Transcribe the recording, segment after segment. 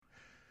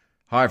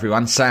Hi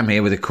everyone, Sam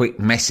here with a quick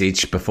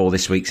message before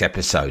this week's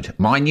episode.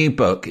 My new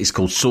book is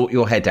called Sort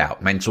Your Head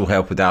Out, Mental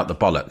Health Without the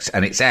Bollocks,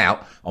 and it's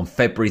out on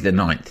February the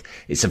 9th.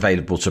 It's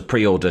available to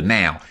pre-order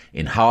now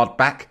in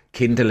hardback,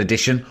 Kindle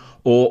edition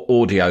or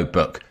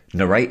audiobook,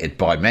 narrated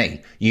by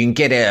me. You can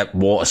get it at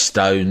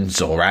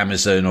Waterstones or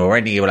Amazon or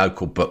any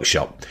local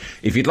bookshop.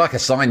 If you'd like a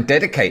signed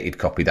dedicated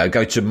copy though,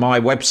 go to my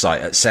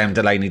website at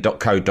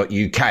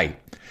samdelaney.co.uk.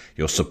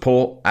 Your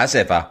support, as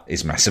ever,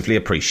 is massively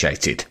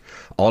appreciated.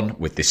 On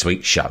with this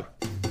week's show.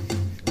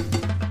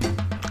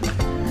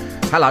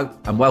 Hello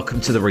and welcome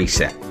to The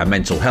Reset, a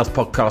mental health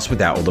podcast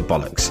without all the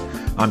bollocks.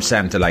 I'm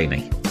Sam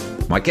Delaney.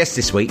 My guest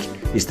this week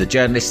is the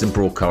journalist and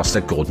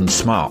broadcaster Gordon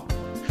Smart.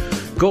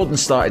 Gordon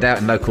started out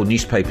in local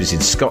newspapers in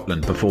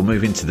Scotland before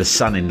moving to The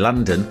Sun in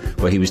London,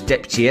 where he was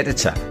deputy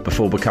editor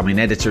before becoming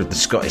editor of The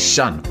Scottish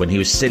Sun when he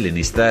was still in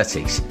his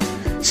 30s.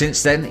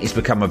 Since then, he's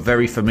become a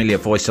very familiar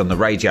voice on the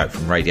radio,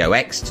 from Radio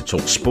X to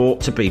Talk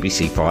Sport to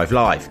BBC 5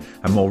 Live,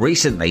 and more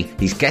recently,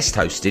 he's guest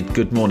hosted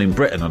Good Morning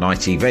Britain on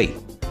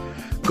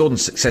ITV.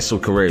 Gordon's successful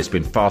career has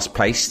been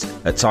fast-paced,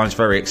 at times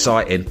very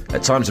exciting,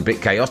 at times a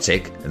bit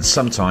chaotic, and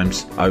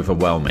sometimes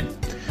overwhelming.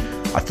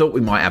 I thought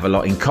we might have a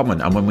lot in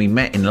common, and when we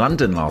met in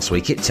London last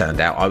week, it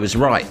turned out I was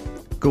right.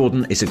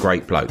 Gordon is a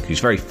great bloke who's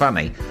very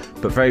funny,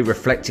 but very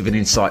reflective and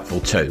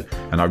insightful too,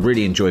 and I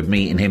really enjoyed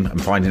meeting him and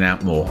finding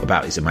out more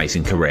about his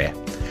amazing career.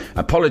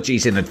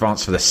 Apologies in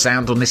advance for the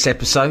sound on this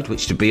episode,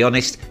 which, to be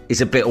honest,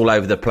 is a bit all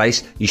over the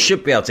place. You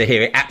should be able to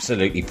hear it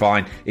absolutely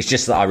fine. It's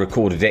just that I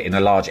recorded it in a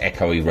large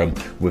echoey room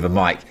with a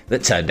mic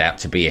that turned out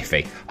to be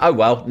iffy. Oh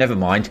well, never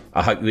mind.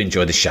 I hope you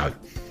enjoy the show.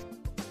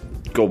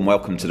 Gordon,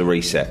 welcome to The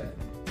Reset.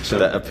 So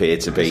that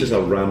appeared to be... This is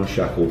a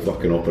ramshackle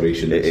fucking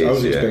operation. I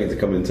was expecting to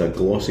come into a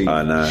glossy,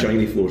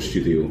 shiny floor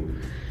studio.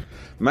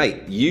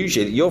 Mate,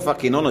 usually you're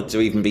fucking honoured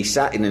to even be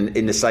sat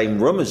in the same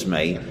room as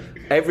me.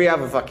 Every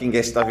other fucking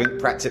guest, I think,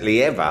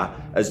 practically ever,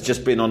 has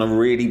just been on a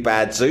really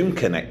bad Zoom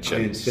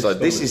connection. So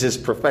this is as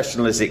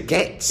professional as it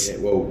gets. Yeah,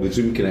 well, the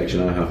Zoom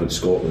connection I have in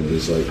Scotland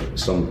is like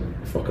some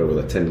fucker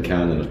with a tin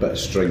can and a bit of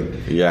string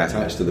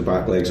attached to the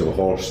back legs of a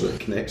horse that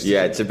connects.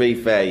 Yeah, to be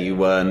fair, you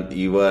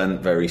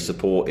weren't very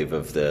supportive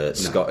of the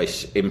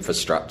Scottish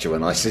infrastructure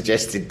when I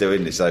suggested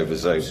doing this over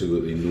Zoom.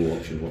 Absolutely no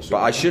option whatsoever.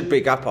 But I should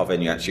big up our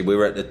venue, actually. We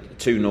were at the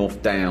 2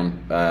 North Down,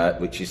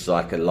 which is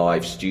like a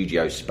live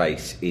studio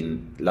space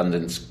in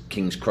London's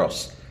King's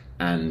Cross,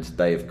 and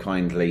they have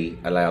kindly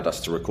allowed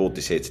us to record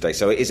this here today.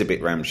 So it is a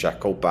bit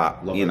ramshackle,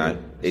 but, you know,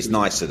 it's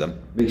nice of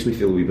them. Makes me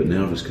feel a wee bit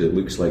nervous because it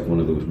looks like one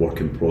of those work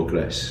in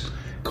progress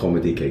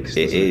comedy gigs.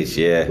 It is,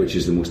 yeah. Which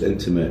is the most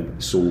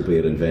intimate,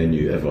 soul-bearing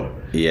venue ever.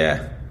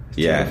 Yeah,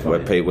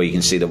 where you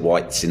can see the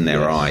whites in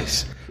their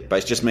eyes. But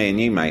it's just me and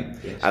you, mate.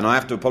 Yes. And I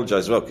have to apologise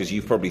as well, because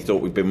you've probably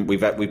thought we've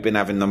been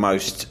having the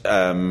most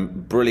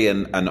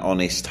brilliant and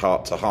honest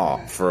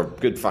heart-to-heart for a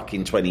good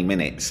fucking 20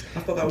 minutes,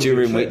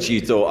 during which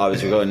you thought I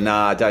was going,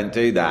 nah, don't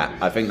do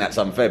that. I think that's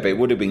unfair, but it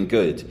would have been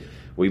good.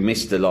 We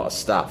missed a lot of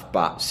stuff,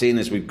 but seeing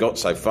as we've got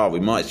so far, we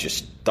might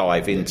just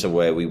dive into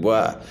where we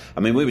were. I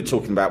mean, we were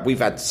talking about, we've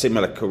had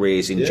similar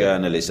careers in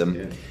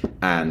journalism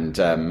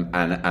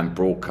and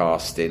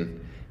broadcasting.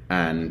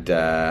 And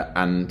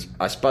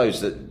I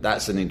suppose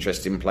that's an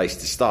interesting place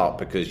to start,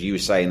 because you were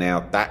saying now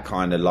that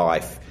kind of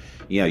life,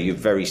 you know, you're a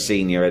very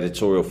senior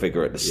editorial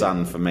figure at The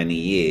Sun for many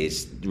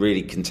years,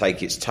 really can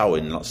take its toll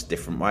in lots of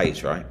different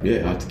ways, right?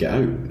 Yeah, I had to get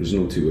out. There's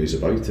no two ways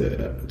about it.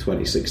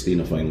 2016,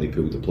 I finally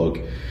pulled the plug.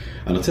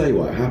 And I'll tell you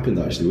what happened,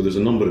 actually. Well, there's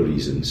a number of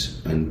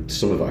reasons, and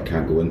some of it I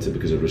can't go into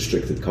because of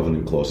restricted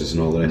covenant clauses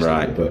and all the rest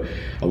of it.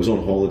 But I was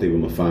on holiday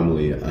with my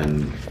family,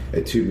 and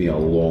it took me a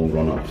long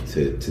run-up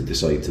to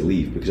decide to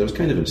leave, because I was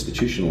kind of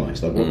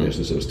institutionalised. I'd worked there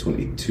since I was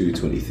 22,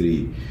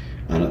 23,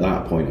 and at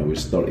that point I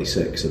was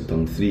 36. I'd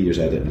done 3 years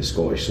editing the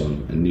Scottish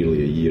Sun and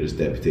nearly a year as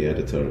deputy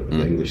editor of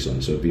the English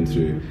Sun. So I'd been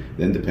through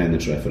the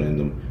independence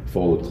referendum,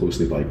 followed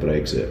closely by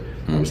Brexit.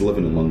 I was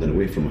living in London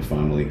away from my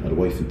family, had a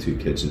wife and 2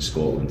 kids in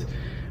Scotland.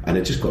 And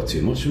it just got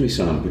too much for me,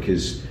 Sam,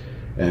 because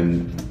I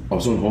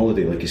was on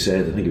holiday, like you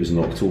said. I think it was in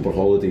the October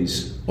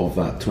holidays of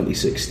that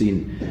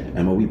 2016,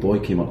 and my wee boy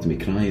came up to me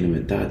crying and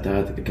went, Dad,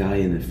 a guy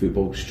in the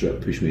football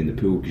strip pushed me in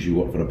the pool because you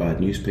work for a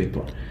bad newspaper.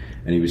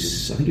 And I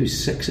think he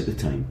was 6 at the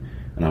time.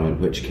 And I went,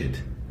 which kid?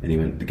 And he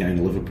went, the guy in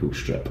the Liverpool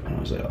strip. And I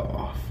was like,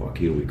 oh, fuck,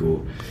 here we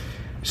go.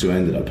 So I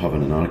ended up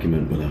having an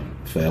argument with a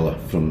fella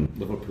from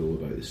Liverpool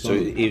about the Sun. So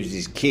it was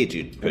his kid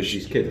who'd pushed... It was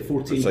his kid, a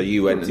 14... So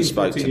you went and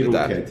spoke to the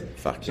dad? Kid.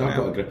 So I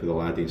got a grip of the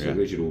laddie and said,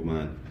 where's your old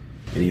man?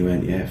 And he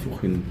went,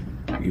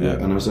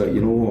 and I was like,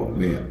 you know what,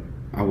 mate,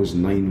 I was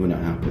 9 when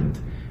it happened,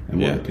 and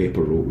what the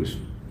paper wrote was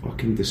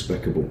fucking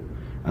despicable.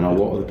 And a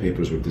lot of the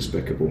papers were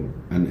despicable.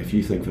 And if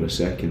you think for a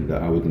second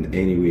that I would in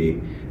any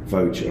way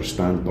vouch or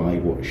stand by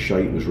what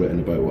shite was written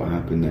about what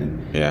happened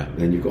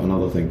then you've got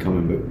another thing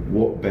coming. But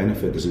what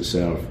benefit does it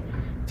serve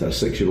to a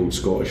 6-year-old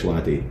Scottish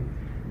laddie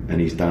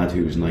and his dad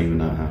who was 9 when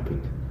that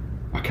happened?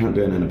 I can't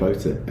do anything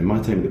about it. In my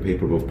time at the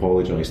paper, I've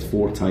apologised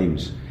 4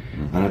 times,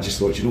 and I just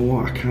thought, you know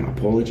what, I can't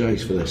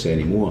apologise for this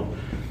anymore.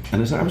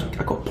 And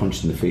I got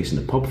punched in the face in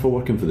the pub for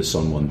working for the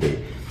Sun one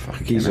day.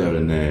 Geezer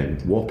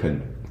in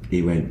Wapping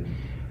he went,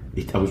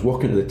 I was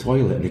walking to the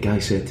toilet and the guy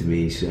said to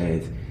me, he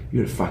said,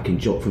 "You're a fucking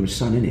jock from the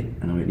Sun,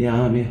 innit?" And I went, "Yeah,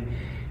 I am, yeah."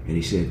 And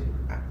he said,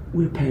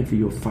 "We're paying for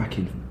your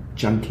fucking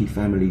junkie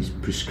family's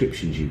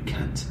prescriptions, you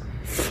cunt.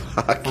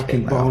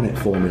 Fucking Barnet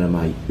formula,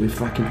 mate. We're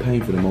fucking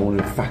paying for them all in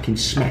a fucking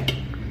smack."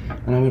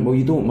 And I went, "Well,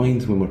 you don't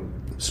mind when we're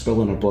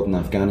spilling our blood in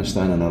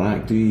Afghanistan and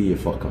Iraq, do you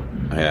fucker?"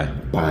 Yeah.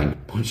 Bang.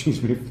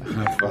 Punches me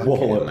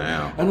wallet.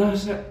 And I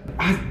was like,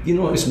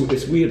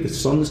 it's weird. The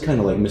Sun's kind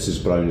of like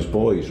Mrs. Brown's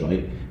Boys,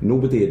 right?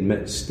 Nobody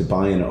admits to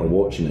buying it or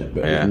watching it,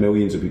 but there's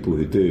millions of people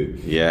who do.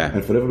 Yeah.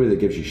 And for everybody that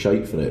gives you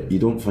shite for it, you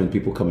don't find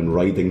people coming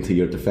riding to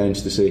your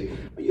defence to say,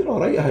 "You're all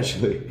right,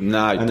 actually."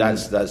 No, and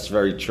that's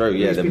very true.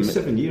 Yeah. It's been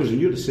 7 years, and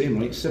you're the same,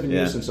 right? 7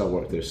 years since I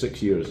worked there,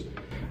 6 years.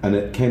 And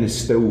it kind of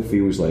still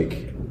feels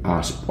like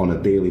I, on a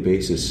daily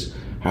basis,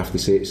 have to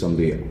say to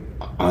somebody,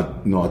 I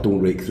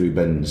don't rake through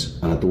bins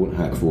and I don't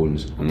hack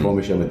phones. I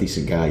promise you I'm a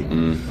decent guy.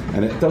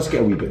 And it does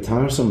get a wee bit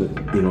tiresome,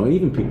 and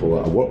even people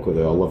that I work with,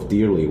 that I love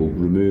dearly, will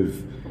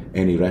remove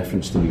any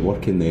reference to me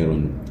working there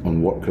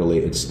on work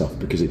related stuff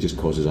because it just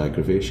causes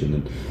aggravation.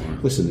 And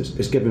listen,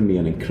 it's given me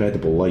an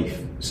incredible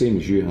life, same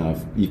as you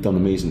have. You've done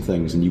amazing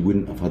things, and you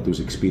wouldn't have had those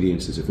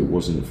experiences if it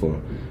wasn't for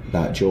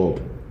that job.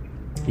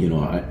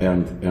 I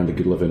earned a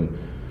good living.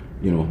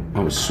 I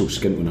was so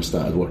skint when I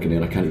started working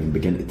there, I can't even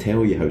begin to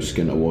tell you how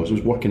skint I was. I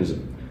was working as a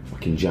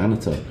fucking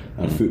janitor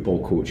and a football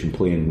coach and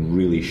playing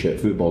really shit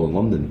football in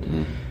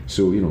London.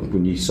 So,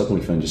 when you suddenly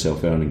find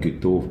yourself earning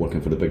good dough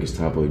working for the biggest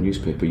tabloid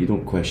newspaper, you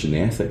don't question the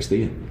ethics, do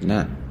you?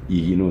 No.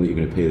 You know that you're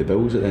going to pay the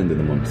bills at the end of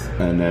the month.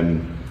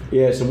 And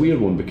it's a weird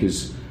one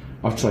because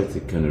I've tried to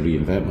kind of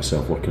reinvent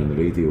myself working on the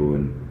radio,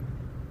 and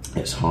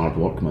it's hard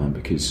work, man,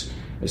 because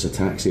it's a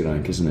taxi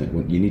rank, isn't it?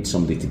 When you need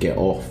somebody to get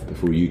off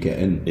before you get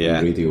in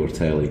on radio or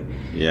telly.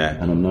 Yeah.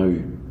 And I'm now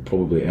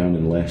probably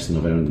earning less than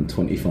I've earned in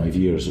 25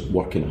 years,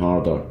 working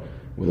harder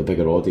with a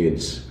bigger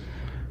audience.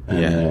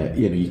 And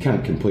you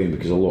can't complain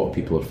because a lot of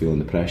people are feeling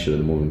the pressure at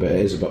the moment. But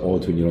it is a bit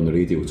odd when you're on the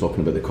radio talking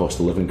about the cost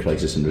of living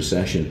crisis and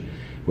recession,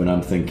 when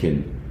I'm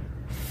thinking,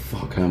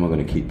 fuck, how am I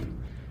going to keep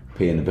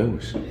paying the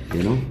bills?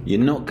 You're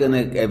not going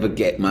to ever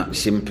get much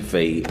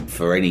sympathy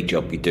for any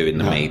job you do in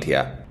the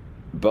media.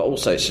 But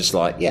also, it's just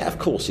like, of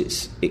course,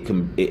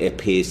 it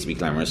appears to be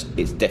glamorous.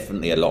 It's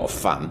definitely a lot of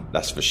fun,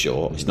 that's for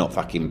sure. It's not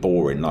fucking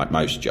boring like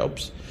most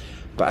jobs.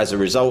 But as a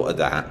result of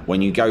that,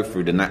 when you go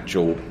through the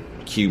natural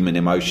human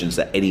emotions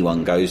that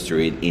anyone goes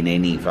through in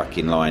any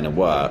fucking line of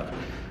work,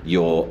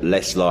 you're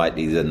less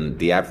likely than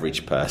the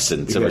average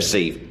person to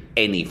receive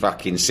any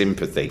fucking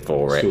sympathy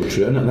for it. So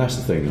true, and that's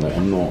the thing. Like,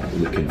 I'm not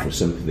looking for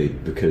sympathy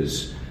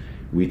because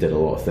we did a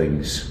lot of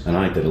things, and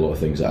I did a lot of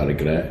things that I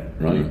regret,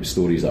 right?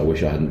 Stories that I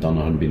wish I hadn't done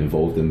or hadn't been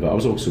involved in. But I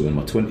was also in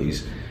my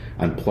 20s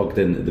and plugged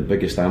into the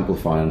biggest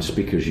amplifier and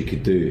speakers you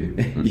could do.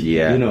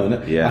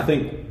 I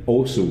think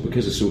also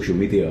because of social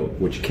media,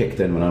 which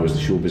kicked in when I was the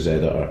showbiz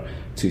editor,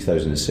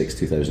 2006,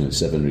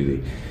 2007,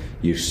 really,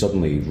 you're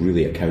suddenly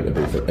really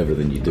accountable for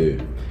everything you do.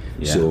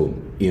 So,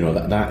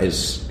 that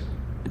is,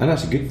 and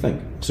that's a good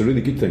thing. It's a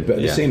really good thing. But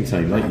at the same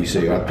time, like you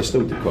say, I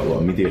still do quite a lot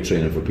of media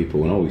training for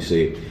people, and I always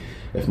say,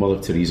 if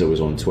Mother Teresa was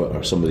on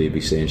Twitter, somebody would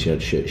be saying she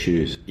had shit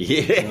shoes. That's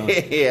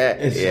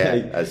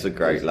a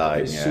great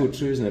line. It's so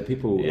true, isn't it?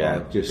 People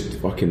are just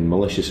fucking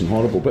malicious and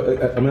horrible.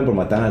 But I remember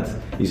my dad,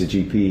 he's a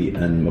GP,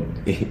 and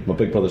my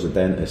big brother's a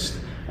dentist.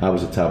 I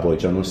was a tabloid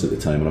journalist at the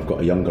time, and I've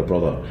got a younger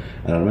brother.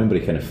 And I remember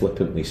he kind of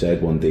flippantly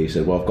said one day, he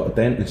said, "Well, I've got a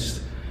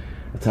dentist,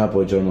 a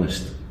tabloid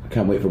journalist. I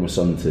can't wait for my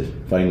son to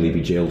finally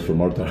be jailed for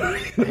murder."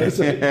 To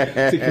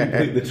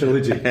complete the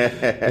trilogy.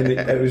 And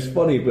it was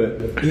funny,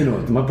 but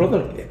my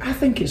brother, I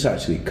think it's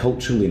actually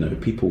culturally now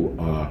people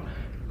are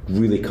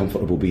really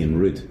comfortable being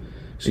rude.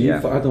 So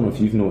I don't know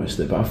if you've noticed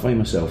it, but I find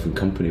myself in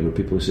company where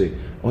people say,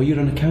 "Oh, you're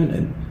an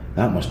accountant?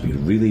 That must be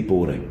really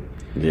boring."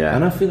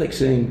 And I feel like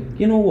saying,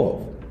 you know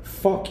what,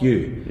 fuck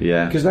you,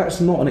 because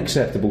that's not an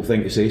acceptable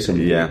thing to say to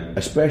somebody,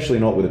 especially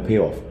not with a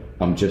payoff.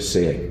 I'm just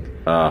saying,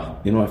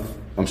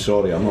 I'm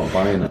sorry, I'm not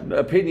buying it.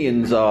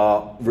 Opinions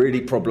are really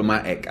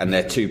problematic, and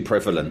they're too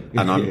prevalent.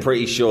 And I'm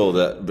pretty sure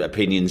that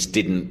opinions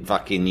didn't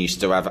fucking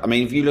used to have. I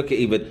mean, if you look at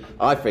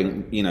I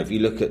think, if you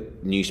look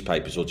at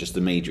newspapers or just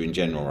the media in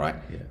general, right,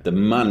 the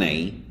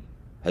money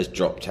has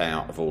dropped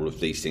out of all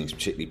of these things,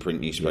 particularly print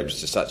newspapers,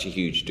 to such a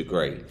huge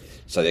degree.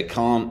 So they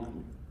can't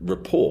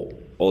report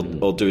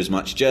or do as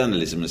much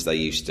journalism as they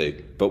used to.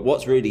 But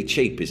what's really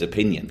cheap is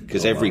opinion,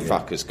 because every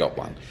fucker's got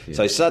one.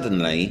 So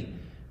suddenly,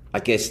 I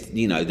guess,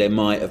 there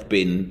might have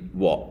been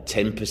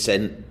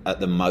 10% at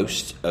the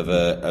most of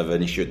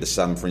an issue at the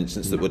Sun, for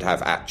instance, that would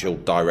have actual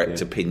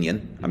direct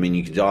opinion. I mean,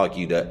 you could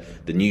argue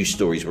that the news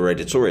stories were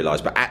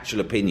editorialised, but actual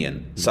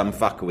opinion, some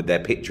fucker with their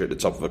picture at the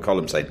top of a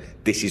column saying,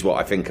 "This is what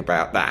I think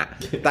about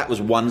that." That was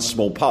one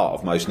small part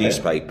of most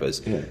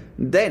newspapers.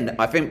 Then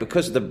I think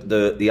because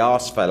the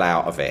arse fell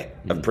out of it,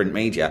 of print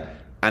media,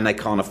 and they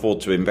can't afford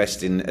to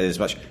invest in as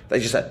much, they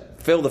just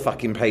fill the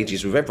fucking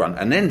pages with everyone.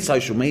 And then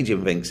social media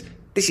thinks,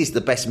 this is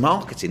the best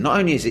marketing. Not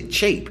only is it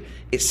cheap,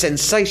 it's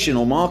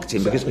sensational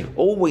marketing, because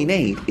all we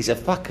need is a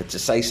fucker to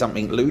say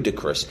something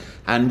ludicrous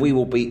and we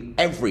will be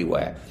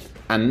everywhere.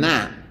 And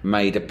that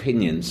made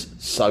opinions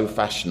so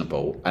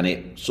fashionable, and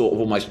it sort of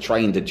almost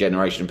trained a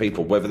generation of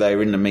people, whether they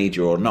were in the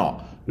media or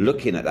not,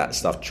 looking at that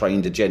stuff,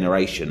 trained a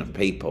generation of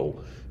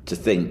people to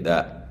think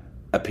that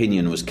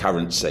opinion was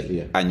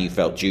currency, and you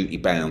felt duty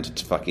bound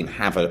to fucking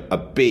have a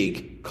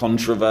big,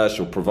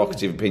 controversial,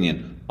 provocative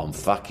opinion on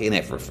fucking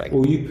everything.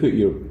 Well, you put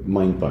your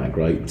mind back,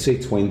 right?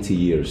 Say 20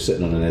 years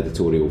sitting on an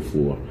editorial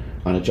floor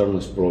and a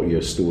journalist brought you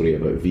a story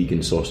about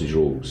vegan sausage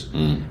rolls.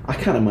 I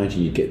can't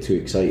imagine you'd get too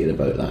excited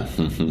about that,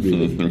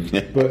 really.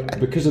 But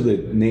because of the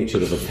nature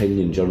of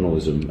opinion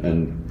journalism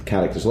and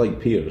characters like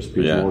Piers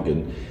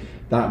Morgan,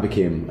 that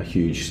became a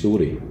huge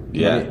story.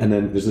 Right? And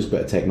then there's this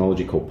bit of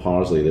technology called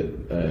Parsley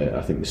that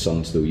I think the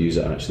Sun still use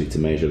it actually to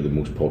measure the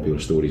most popular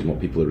stories and what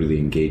people are really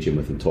engaging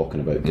with and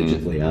talking about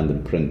digitally and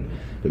in print,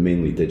 but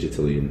mainly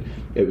digitally. And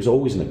it was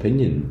always an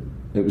opinion.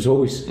 It was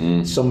always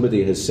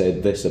somebody has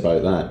said this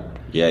about that.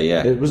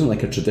 It wasn't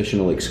like a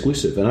traditional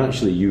exclusive, and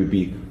actually you would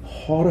be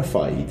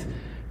horrified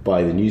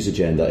by the news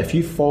agenda if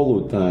you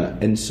followed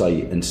that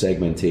insight and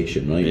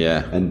segmentation, right?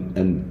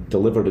 And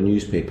delivered a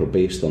newspaper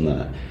based on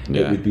that.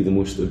 It would be the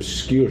most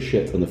obscure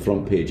shit on the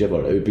front page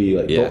ever. It would be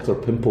like Dr.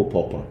 Pimple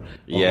Popper.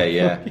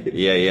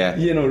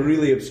 You know,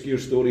 really obscure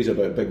stories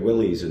about big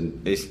willies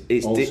and all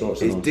sorts of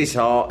nonsense. It's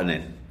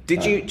disheartening.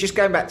 Did you, just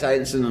going back to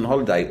Edison and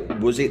Holiday,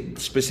 was it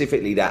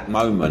specifically that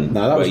moment?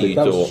 No, that was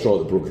the straw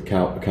that broke the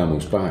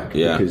camel's back.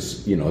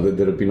 Because, you know,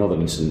 there had been other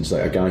incidents,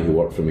 like a guy who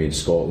worked for me in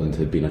Scotland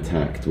had been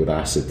attacked with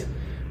acid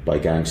by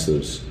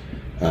gangsters,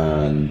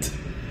 and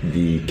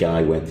the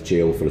guy went to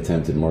jail for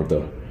attempted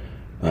murder,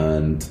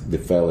 and the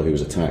fella who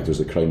was attacked was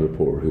the crime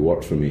reporter who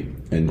worked for me,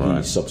 and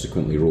he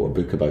subsequently wrote a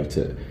book about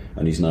it,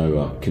 and he's now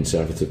a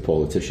Conservative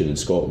politician in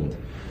Scotland.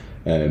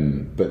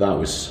 But that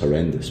was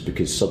horrendous,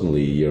 because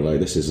suddenly you're like,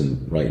 this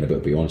isn't writing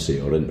about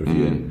Beyonce or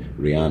interviewing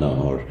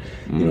Rihanna or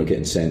you know,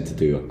 getting sent to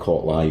do a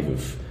caught live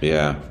of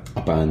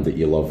a band that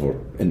you love or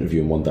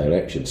interviewing One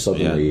Direction.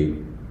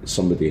 Suddenly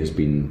somebody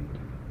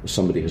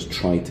has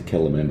tried to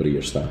kill a member of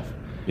your staff.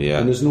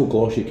 And there's no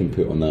gloss you can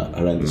put on that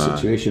horrendous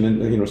situation.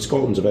 And you know,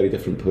 Scotland's a very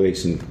different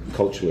place, and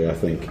culturally I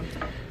think,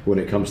 when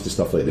it comes to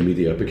stuff like the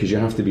media, because you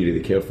have to be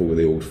really careful with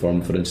the Old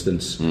Firm, for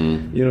instance.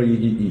 You know,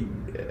 you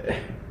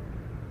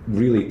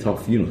really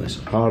tough, you know this,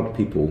 hard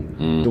people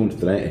don't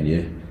threaten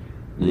you.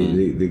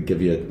 They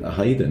give you a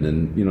hiding.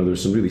 And you know, there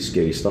was some really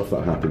scary stuff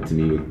that happened to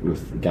me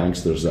with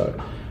gangsters that,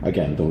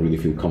 again, don't really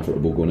feel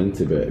comfortable going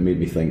into, but it made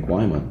me think,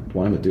 why am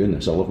I doing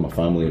this? I love my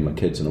family and my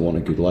kids and I want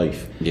a good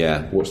life.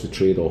 What's the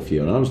trade-off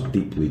here? And I was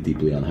deeply,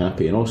 deeply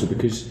unhappy. And also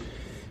because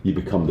you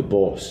become the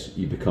boss,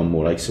 you become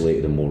more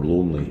isolated and more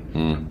lonely.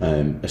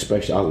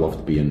 Especially, I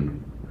loved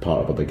being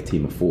part of a big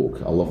team of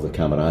folk. I love the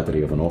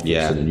camaraderie of an office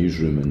in a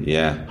newsroom and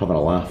having a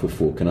laugh with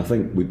folk. And I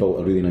think we built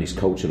a really nice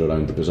culture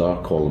around the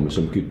Bazaar column with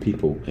some good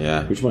people,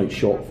 which might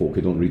shock folk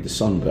who don't read the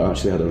Sun, but I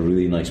actually had a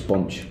really nice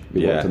bunch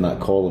who worked in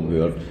that column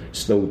who are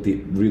still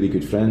really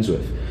good friends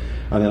with.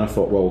 And then I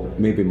thought, well,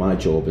 maybe my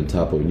job in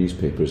tabloid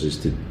newspapers is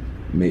to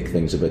make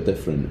things a bit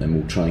different, and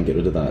we'll try and get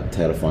rid of that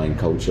terrifying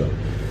culture.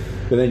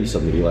 But then you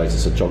suddenly realise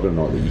it's a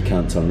juggernaut that you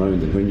can't turn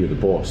around, and when you're the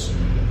boss,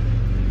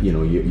 you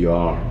know, you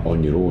are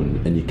on your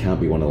own, and you can't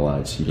be one of the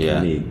lads. You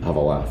can't have a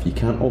laugh. You've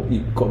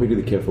got to be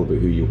really careful about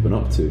who you open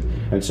up to.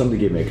 And somebody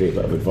gave me a great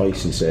bit of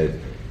advice and said,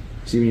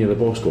 see, when you're the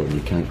boss, Gordon,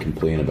 you can't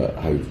complain about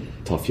how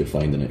tough you're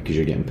finding it, because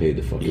you're getting paid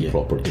the fucking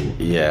proper dough.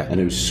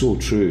 And it was so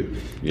true.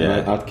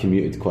 And I'd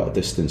commuted quite a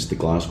distance to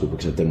Glasgow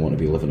because I didn't want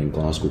to be living in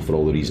Glasgow for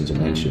all the reasons I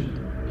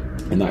mentioned.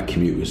 And that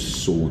commute was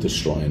so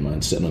destroying,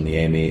 man, sitting on the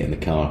M8 in the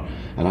car.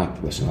 And I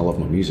love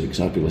my music,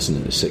 so I'd be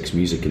listening to Six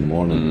Music in the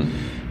morning,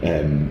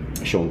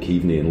 Sean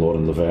Keaveney and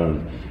Lauren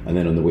Laverne, and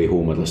then on the way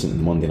home I'd listen to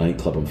the Monday Night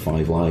Club on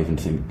 5 Live and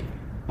think,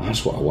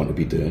 that's what I want to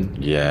be doing.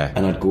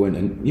 And I'd go in,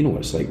 and you know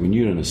what it's like, when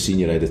you're in a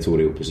senior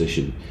editorial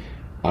position,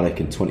 I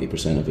reckon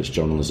 20% of it's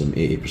journalism,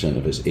 80%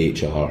 of it's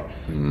HR,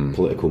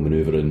 political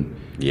manoeuvring,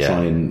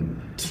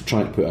 trying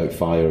to put out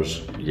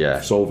fires,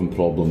 solving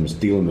problems,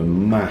 dealing with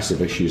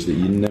massive issues that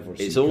you never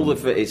see.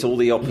 It's all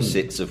the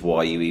opposites of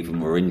why you even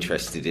were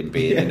interested in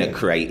being in a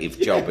creative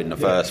job in the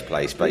first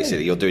place.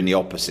 Basically, you're doing the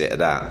opposite of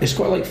that. It's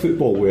quite like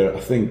football, where I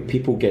think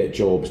people get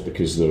jobs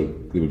because they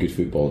were good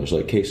footballers.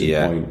 Like case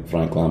in point,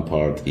 Frank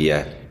Lampard.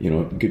 You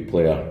know, good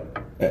player.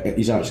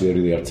 He's actually a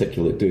really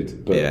articulate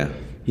dude, but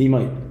he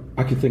might.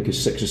 I could think of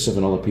 6 or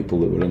 7 other people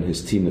that were in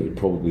his team that would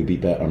probably be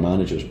better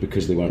managers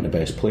because they weren't the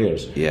best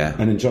players.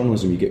 And in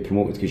journalism, you get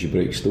promoted because you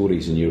break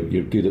stories, and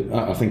you're good at.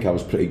 I think I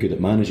was pretty good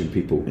at managing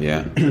people.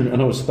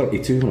 And I was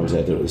 32 when I was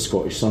editor of the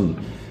Scottish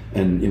Sun,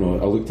 and you know,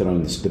 I looked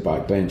around the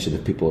back bench of the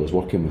people I was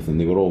working with, and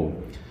they were all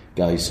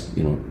guys,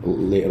 you know,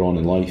 later on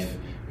in life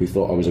who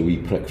thought I was a wee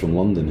prick from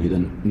London who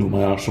didn't know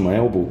my arse from my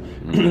elbow.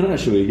 And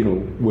actually, you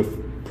know,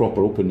 with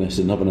proper openness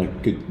and having a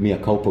good mea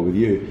culpa with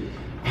you,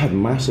 I had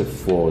massive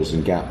flaws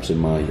and gaps in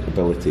my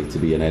ability to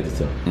be an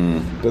editor.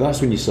 But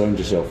that's when you surround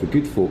yourself with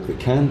good folk that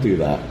can do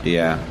that.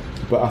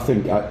 But I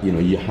think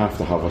you have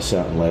to have a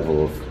certain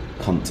level of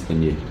cunt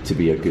in you to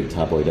be a good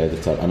tabloid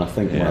editor, and I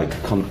think my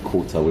cunt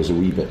quota was a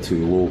wee bit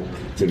too low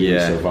to really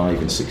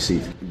survive and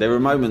succeed. There are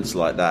moments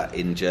like that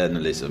in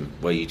journalism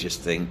where you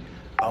just think,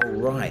 oh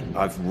right,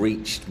 I've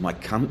reached my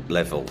cunt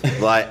level,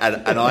 like,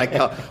 and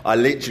I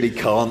literally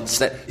can't.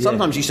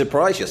 Sometimes you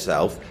surprise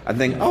yourself and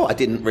think, oh, I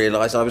didn't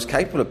realise I was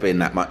capable of being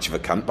that much of a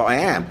cunt, but I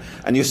am.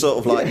 And you're sort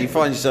of like, you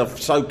find yourself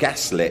so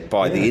gaslit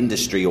by the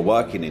industry you're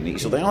working in, you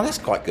sort of think, oh, that's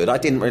quite good. I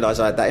didn't realise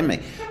I had that in me.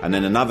 And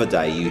then another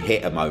day you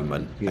hit a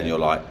moment and you're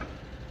like,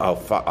 oh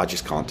fuck, I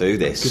just can't do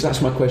this. Because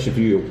that's my question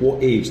for you. At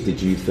what age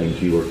did you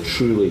think you were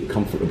truly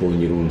comfortable in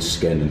your own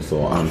skin and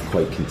thought, I'm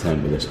quite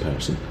content with this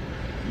person?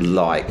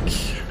 Like,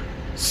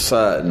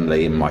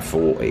 certainly in my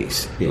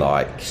 40s.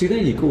 Like, see, there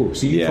you go.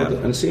 See, you've had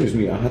it, and same as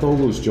me, I had all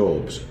those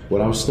jobs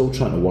where I was still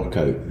trying to work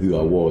out who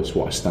I was,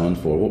 what I stand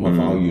for, what my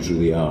values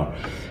really are,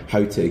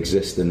 how to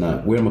exist in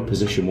that, where my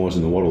position was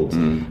in the world.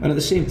 And at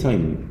the same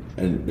time,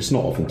 and it's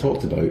not often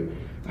talked about,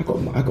 I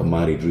got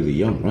married really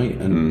young, right?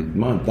 And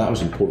man, that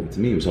was important to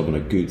me, was having a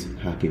good,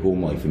 happy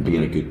home life and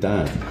being a good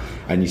dad.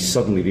 And you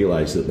suddenly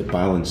realise that the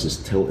balance is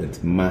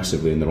tilted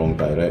massively in the wrong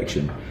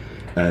direction.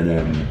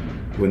 And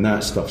when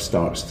that stuff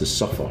starts to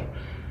suffer,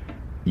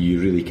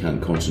 you really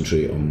can't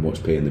concentrate on what's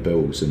paying the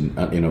bills. And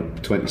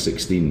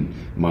 2016,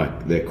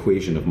 the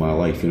equation of my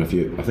life. I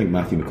think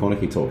Matthew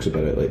McConaughey talks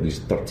about it, like these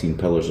 13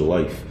 pillars of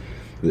life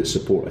that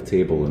support a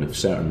table, and if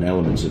certain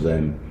elements of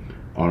them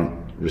aren't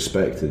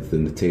respected,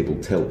 then the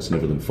table tilts and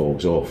everything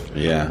falls off.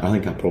 I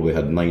think I probably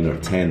had 9 or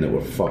 10 that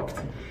were fucked.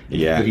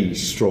 3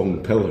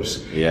 strong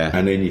pillars.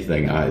 And then you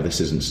think,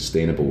 this isn't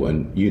sustainable.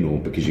 And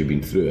because you've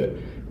been through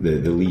it,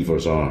 the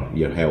levers are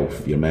your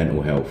health, your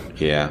mental health,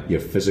 your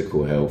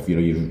physical health.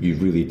 You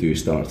really do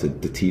start to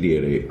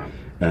deteriorate,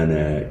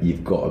 and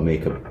you've got to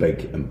make a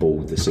big and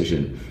bold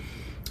decision.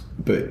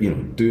 But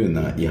doing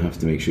that, you have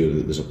to make sure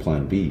that there's a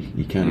plan B.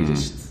 You can't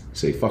just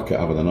say fuck it,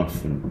 I've had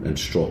enough, and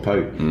strop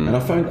out. And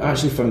I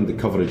actually found the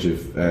coverage of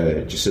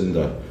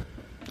Jacinda.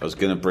 I was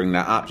going to bring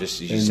that up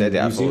just as you said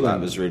it. I thought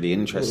that was really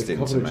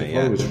interesting to me.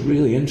 It was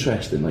really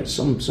interesting. Like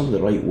some of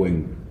the right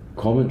wing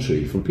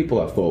commentary from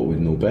people I thought would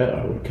know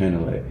better were kind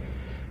of like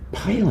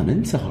piling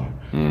into her.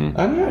 And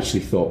I actually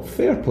thought,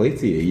 fair play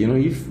to you.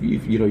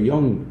 You're a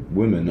young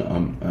woman,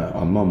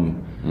 a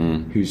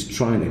mum who's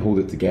trying to hold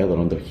it together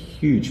under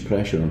huge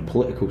pressure and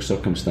political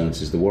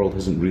circumstances the world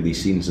hasn't really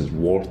seen since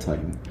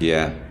wartime.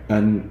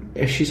 And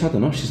if she's had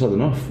enough, she's had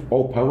enough.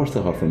 All power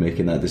to her for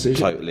making that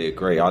decision. Totally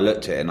agree. I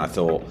looked at it and I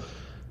thought,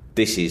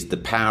 this is the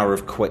power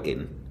of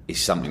quitting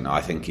is something that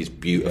I think is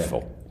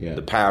beautiful.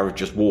 The power of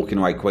just walking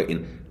away,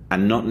 quitting,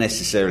 and not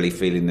necessarily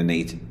feeling the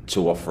need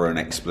to offer an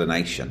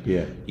explanation.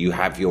 You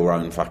have your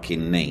own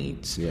fucking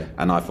needs.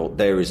 And I thought,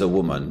 there is a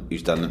woman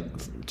who's done,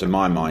 to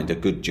my mind, a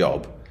good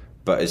job,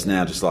 but is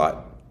now just like,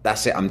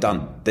 that's it, I'm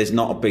done. There's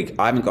not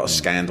I haven't got a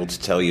scandal to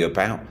tell you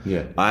about.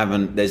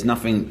 There's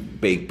nothing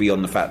big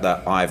beyond the fact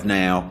that I've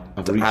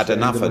had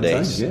enough of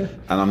this, and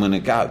I'm going to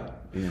go.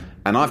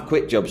 And I've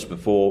quit jobs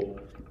before,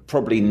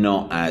 probably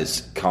not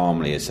as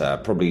calmly as her.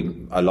 Probably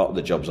a lot of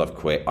the jobs I've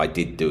quit, I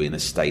did do in a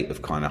state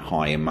of kind of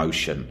high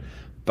emotion.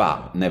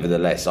 But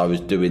nevertheless, I was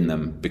doing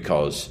them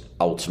because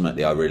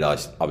ultimately I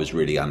realised I was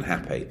really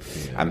unhappy.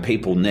 And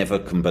people never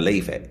can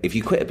believe it. If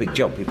you quit a big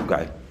job, people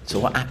go, so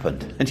what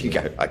happened? And you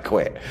go, I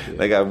quit.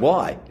 They go,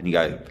 why? And you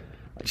go,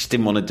 I just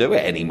didn't want to do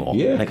it anymore.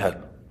 And they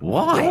go,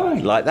 why?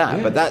 Like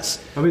that. But that's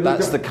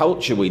the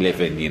culture we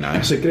live in,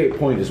 It's a great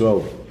point as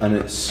well. And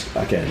it's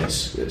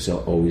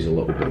always a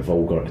little bit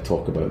vulgar to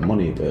talk about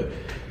money, but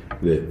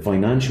the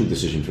financial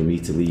decision for me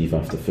to leave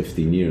after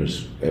 15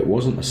 years, it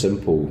wasn't a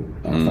simple,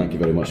 thank you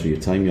very much for your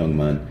time, young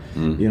man.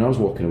 I was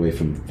walking away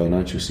from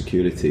financial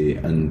security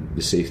and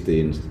the safety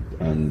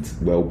and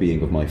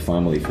well-being of my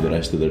family for the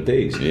rest of their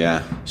days.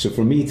 So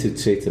for me to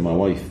say to my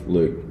wife,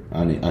 look,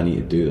 I need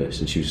to do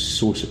this, and she was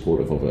so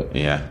supportive of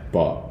it.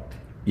 But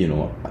in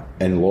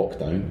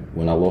lockdown,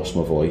 when I lost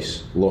my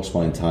voice, lost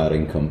my entire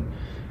income,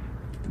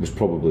 was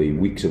probably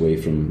weeks away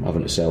from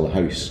having to sell the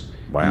house.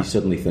 You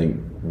suddenly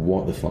think,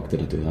 what the fuck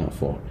did I do that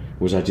for?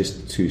 Was I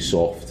just too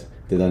soft?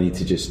 Did I need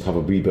to just have a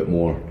wee bit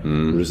more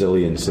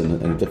resilience in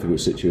a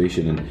difficult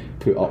situation and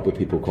put up with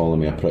people calling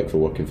me a prick for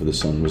working for the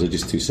Sun? Was I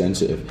just too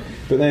sensitive?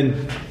 But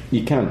then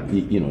you can't,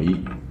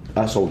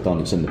 that's all done,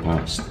 it's in the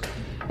past.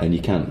 And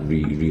you can't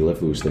relive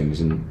those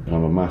things, and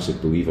I'm a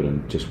massive believer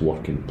in just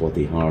working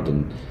bloody hard,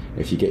 and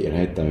if you get your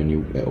head down,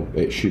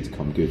 it should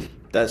come good.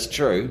 That's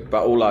true,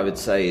 but all I would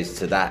say is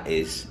to that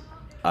is,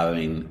 I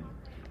mean,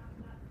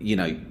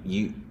 I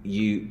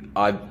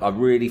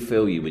really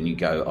feel you when you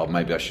go, oh,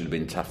 maybe I should have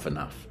been tough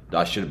enough.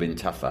 I should have been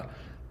tougher.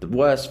 The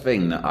worst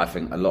thing that I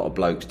think a lot of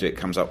blokes do, it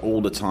comes up all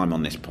the time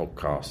on this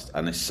podcast,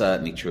 and it's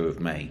certainly true of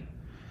me,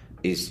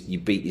 is you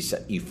beat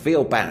yourself, you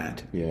feel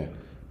bad.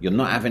 You're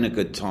not having a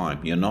good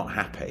time. You're not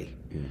happy.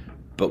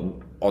 But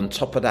on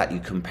top of that, you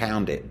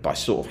compound it by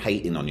sort of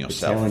hating on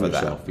yourself for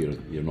that.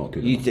 You're not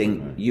good you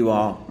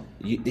enough.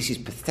 You think this is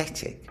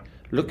pathetic.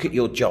 Look at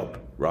your job.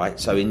 right?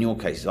 So in your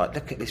case, it's like,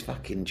 look at this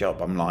fucking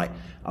job. I'm like,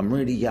 I'm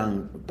really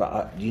young,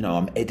 but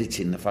I'm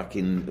editing the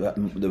fucking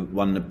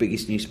one of the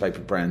biggest newspaper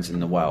brands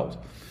in the world.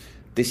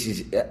 This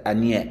is,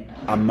 and yet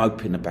I'm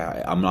moping about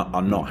it. I'm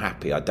not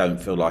happy. I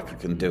don't feel like I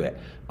can do it.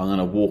 I'm going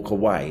to walk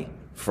away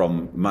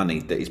from money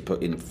that is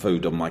putting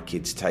food on my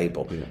kids'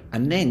 table,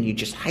 and then you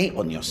just hate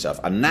on yourself,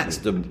 and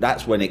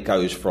that's when it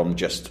goes from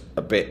just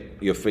a bit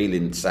you're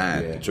feeling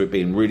sad to it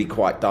being really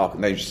quite dark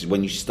and dangerous.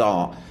 When you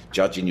start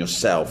judging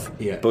yourself,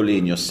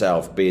 bullying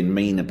yourself, being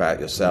mean about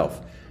yourself.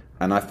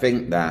 And I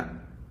think that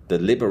the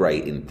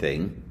liberating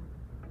thing,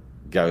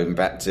 going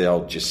back to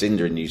old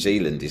Jacinda in New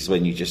Zealand, is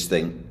when you just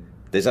think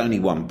there's only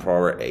one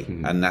priority,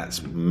 and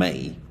that's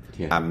me.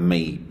 And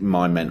me,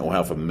 my mental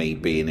health, and me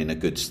being in a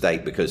good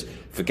state, because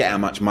forget how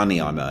much money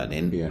I'm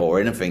earning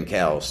or anything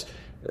else,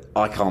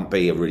 I can't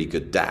be a really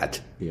good dad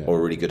or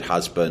a really good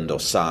husband or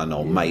son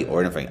or mate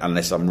or anything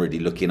unless I'm really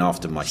looking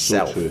after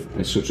myself. So true.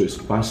 It's so true. It's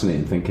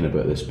fascinating thinking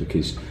about this,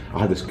 because I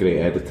had this great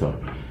editor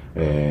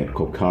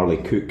called Carly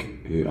Cook,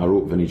 who I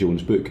wrote Vinnie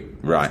Jones' book,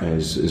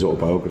 his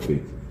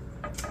autobiography.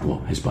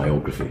 Well, his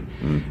biography.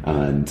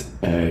 And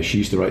she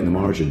used to write in the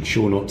margin,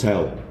 show not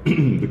tell,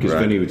 because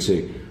Vinnie would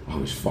say, I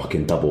was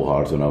fucking double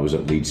hard when I was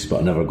at Leeds, but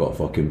I never got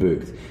fucking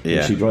booked.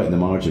 And she'd write in the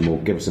margin, well,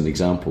 give us an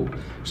example.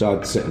 So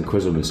I'd sit and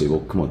quiz him and say,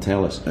 well, come on,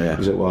 tell us.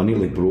 He's like, well, I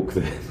nearly broke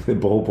the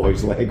ball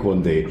boy's leg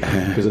one day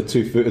because I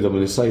 2-footed him on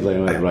the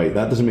sideline. I went, right,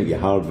 that doesn't make you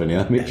hard, Vinnie,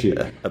 that makes you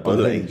a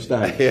bully.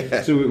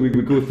 So we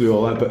go through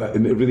all that, but it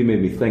really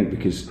made me think,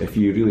 because if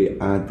you really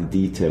add the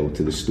detail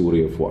to the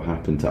story of what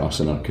happened to us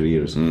in our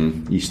careers,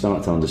 you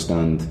start to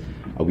understand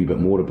a wee bit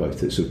more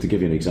about it. So to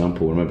give you an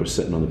example, I remember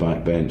sitting on the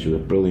back bench with a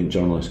brilliant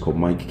journalist called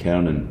Mike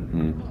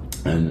Kernan,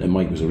 and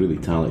Mike was a really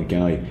talented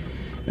guy,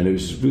 and it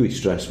was a really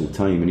stressful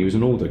time, and he was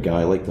an older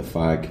guy, liked the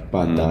fag,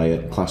 bad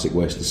diet, classic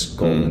West of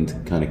Scotland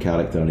kind of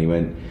character, and he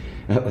went,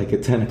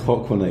 at 10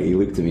 o'clock one night, he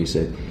looked at me and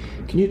said,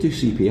 can you do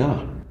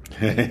CPR?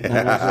 And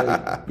I was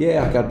like,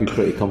 yeah, I'd be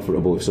pretty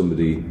comfortable if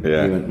somebody. He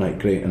went, right,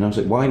 great. And I was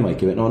like, why,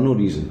 Mike? He went, no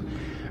reason.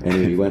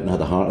 Anyway, he went and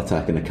had a heart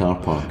attack in a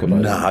car park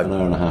about an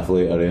hour and a half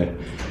later,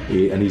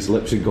 and his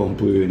lips had gone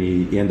blue, and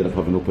he ended up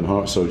having open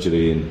heart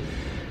surgery, and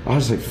I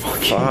was like,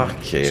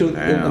 fucking so,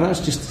 and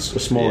that's just a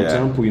small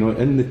example.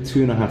 In the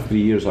 2.5,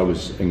 3 years I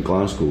was in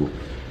Glasgow,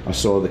 I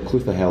saw the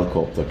Clutha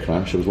helicopter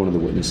crash. I was one of the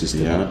witnesses to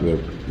that, where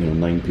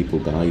 9 people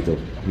died, or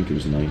I think it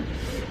was 9.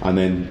 And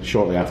then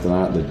shortly after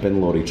that, the bin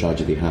lorry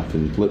tragedy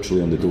happened,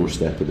 literally on the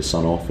doorstep of the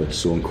Sun office,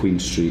 so on Queen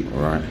Street.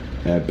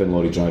 Bin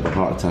lorry driver,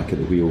 heart attack at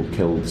the wheel,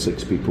 killed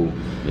 6 people.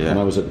 And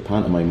I was at the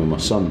pantomime with my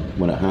son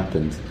when it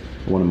happened.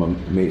 One of my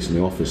mates in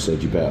the office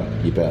said, you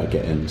better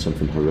get in,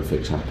 something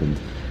horrific's happened.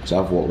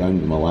 So I've walked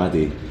around with my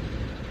laddie,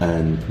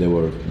 and there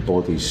were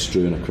bodies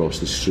strewn across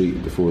the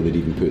street before they'd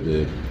even put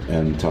the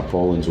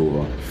tarpaulins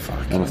over.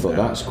 And I thought,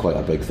 that's quite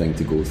a big thing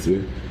to go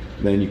through.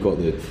 Then you've got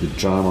the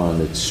drama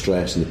and the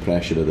stress and the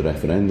pressure of the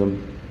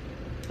referendum.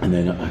 And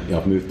then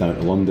I've moved down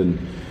to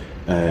London,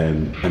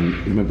 and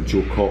remember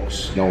Jo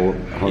Cox, her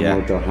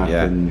murder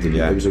happened, and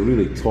it was a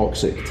really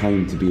toxic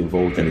time to be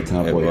involved in the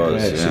tabloid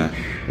press.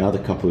 And I had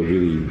a couple of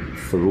really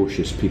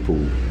ferocious people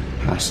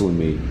hassling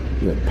me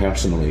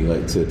personally,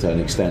 to an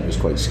extent it was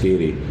quite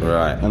scary.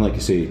 And like I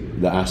say,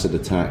 the acid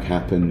attack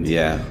happened.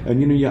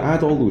 And you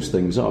add all those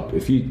things up.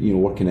 If you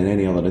working in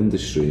any other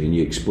industry and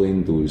you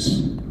explain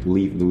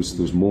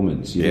those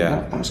moments,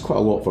 that's quite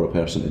a lot for a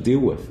person to deal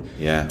with.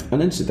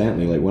 And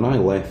incidentally, when I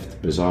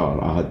left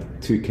Bazaar, I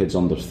had 2 kids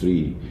under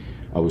 3.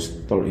 I was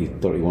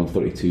 31,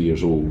 32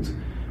 years old,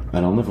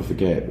 and I'll never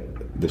forget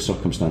the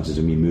circumstances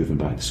of me moving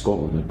back to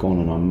Scotland. I'd gone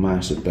on a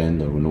massive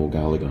bender with Noel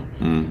Gallagher,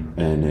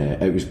 and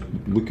it was,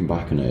 looking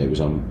back on it, it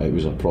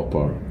was a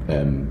proper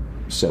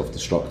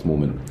self-destruct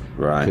moment,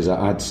 because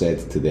I had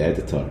said to the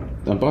editor,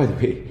 and by the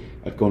way,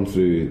 I'd gone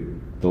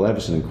through the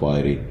Leveson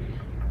inquiry.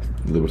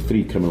 There were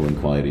 3 criminal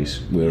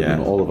inquiries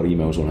where all of our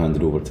emails were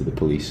handed over to the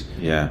police,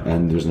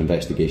 and there was an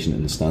investigation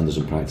into the standards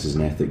and practices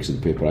and ethics of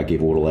the paper. I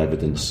gave oral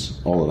evidence,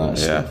 all of that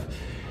stuff.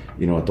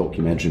 A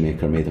documentary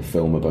maker made a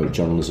film about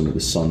journalism at the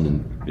Sun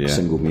and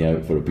singled me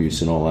out for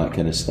abuse and all that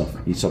kind of stuff.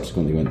 He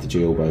subsequently went to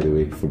jail, by the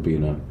way, for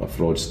being a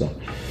fraudster.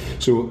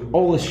 So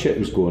all this shit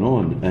was going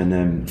on,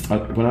 and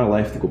when I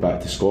left to go back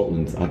to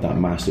Scotland, I had that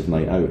massive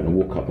night out, and I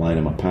woke up lying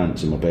in my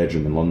pants in my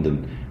bedroom in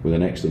London with a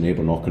next door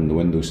neighbour knocking on the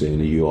window saying,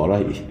 are you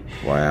alright?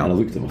 Wow. And I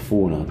looked at my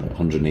phone, I had like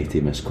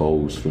 180 missed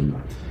calls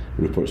from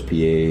Rupert's PA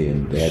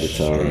and the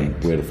editor,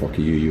 and where the fuck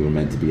are you? You were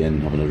meant to be in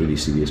having a really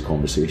serious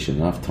conversation,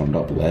 and I've turned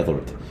up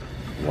leathered.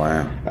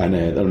 Wow. And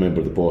I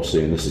remember the boss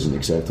saying, this isn't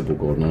acceptable,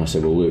 Gordon. And I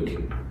said, well, look,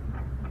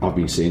 I've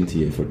been saying to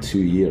you for 2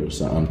 years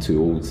that I'm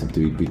too old to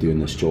be doing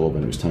this job,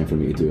 and it was time for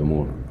me to do a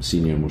more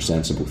senior, more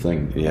sensible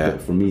thing.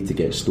 But for me to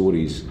get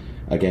stories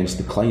against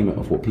the climate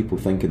of what people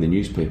think in the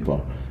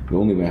newspaper, the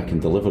only way I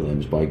can deliver them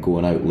is by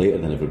going out later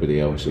than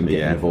everybody else and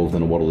getting involved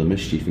in a world of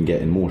mischief and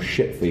getting more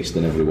shit-faced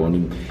than everyone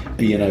and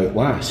being out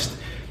last.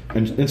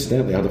 And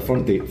incidentally, I had a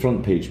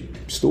front page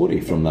story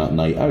from that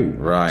night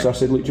out. So I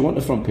said, look, do you want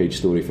the front page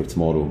story for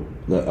tomorrow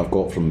that I've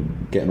got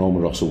from getting on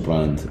with Russell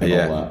Brand and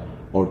all that,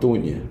 or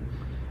don't you?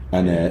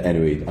 And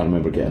anyway, I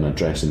remember getting a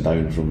dressing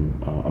down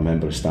from a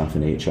member of staff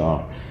in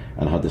HR,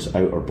 and I had this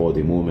outer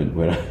body moment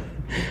where I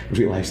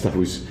realised I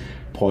was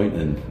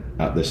pointing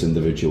at this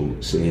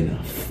individual saying,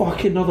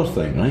 fuck another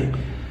thing, right?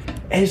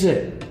 Is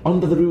it,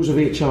 under the rules of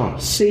HR,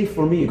 safe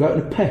for me to go out on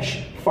a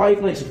pish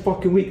 5 nights a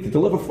fucking week to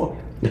deliver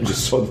I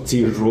just saw the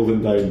tears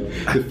rolling down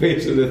the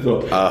face, and I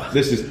thought,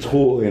 this is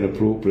totally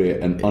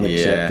inappropriate and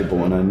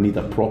unacceptable, and I need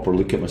a proper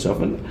look at myself.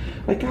 And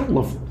like, I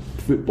love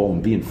football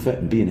and being fit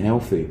and being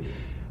healthy,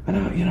 and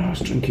I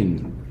was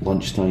drinking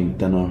lunchtime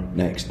dinner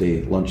next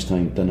day,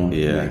 lunchtime dinner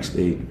next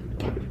day,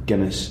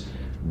 Guinness,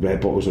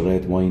 red bottles of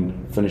red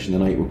wine, finishing the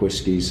night with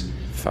whiskies.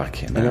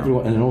 Fucking and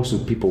everyone, and also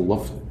people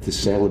love to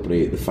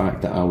celebrate the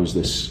fact that I was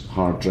this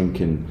hard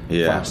drinking,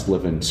 fast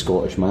living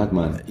Scottish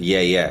madman.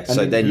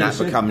 So then that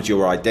becomes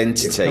your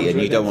identity,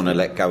 and you don't want to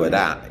let go of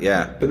that.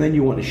 But then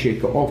you want to shake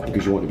it off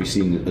because you want to be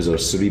seen as a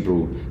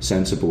cerebral,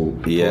 sensible,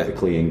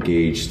 politically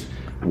engaged,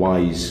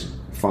 wise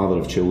father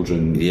of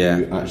children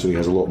who actually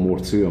has a lot more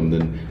to him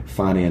than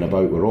fannying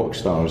about with rock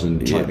stars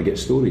and trying to get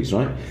stories,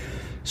 right?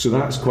 So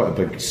that's quite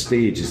a big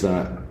stage, is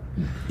that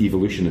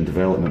evolution and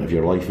development of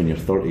your life in your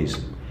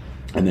 30s.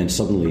 And then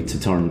suddenly to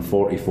turn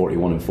 40,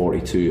 41 and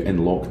 42 in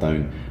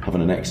lockdown,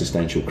 having an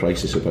existential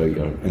crisis about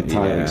your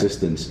entire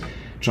existence,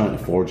 trying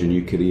to forge a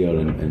new career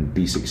and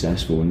be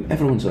successful. And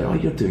everyone's like, oh,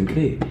 you're doing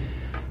great.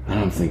 And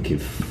I'm thinking,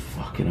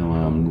 fucking hell,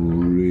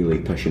 I'm really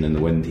pushing in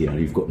the wind here.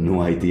 You've got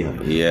no idea.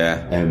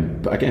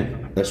 But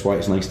again, that's why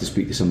it's nice to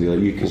speak to somebody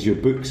like you, because your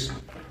books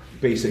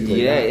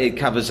basically... it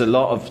covers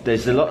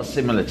there's a lot of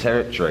similar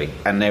territory.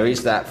 And there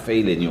is that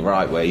feeling, you're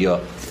right, where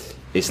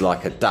it's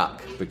like a duck.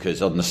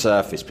 Because on the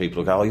surface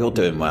people go, oh, you're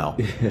doing well,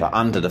 but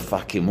under the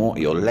fucking water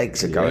your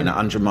legs are going at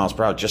 100 miles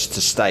per hour just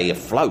to stay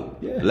afloat,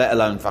 let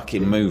alone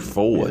fucking move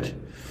forward.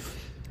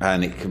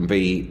 And it can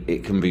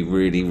be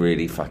really,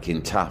 really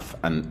fucking tough.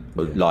 And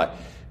like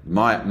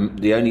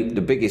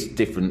the biggest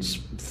difference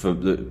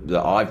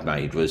that I've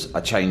made was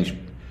I changed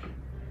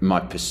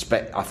my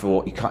perspective. I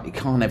thought you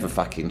can't ever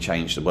fucking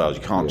change the world.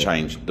 You can't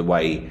change the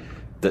way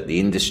that the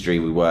industry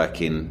we work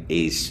in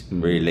is.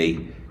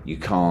 Really, you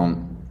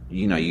can't.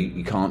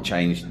 You can't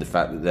change the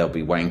fact that there'll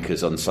be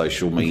wankers on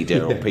social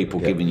media or people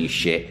giving you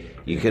shit.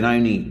 You can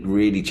only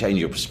really change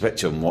your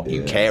perspective on what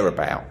you care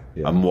about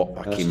and what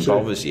fucking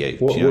bothers you.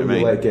 What, do you know what I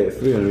mean? Let get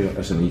through? I mean,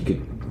 listen, you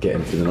could get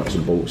into the nuts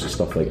and bolts of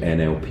stuff like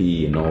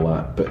NLP and all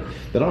that, but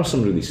there are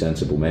some really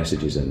sensible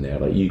messages in there.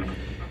 Like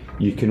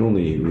you can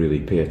only really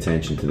pay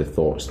attention to the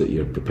thoughts that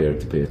you're prepared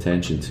to pay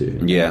attention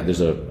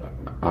to.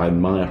 I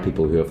admire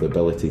people who have the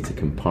ability to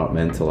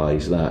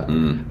compartmentalise that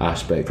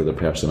aspect of their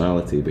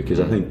personality, because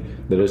I think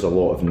there is a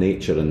lot of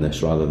nature in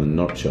this rather than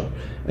nurture,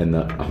 in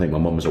that I think my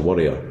mum's a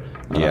warrior,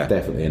 and I've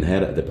definitely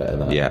inherited a bit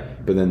of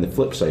that. But then the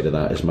flip side of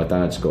that is my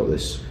dad's got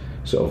this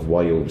sort of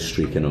wild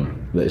streak in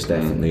him that is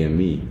definitely in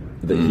me,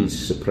 that he's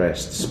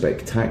suppressed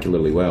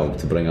spectacularly well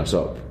to bring us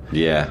up.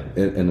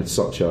 In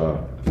such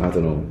a,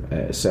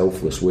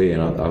 selfless way,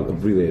 and I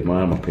really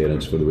admire my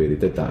parents for the way they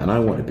did that, and I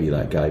want to be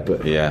that guy.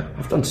 But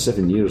I've done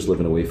 7 years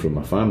living away from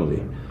my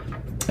family,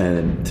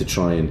 and to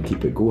try and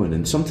keep it going.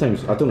 And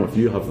sometimes, I don't know if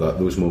you have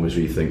those moments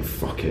where you think,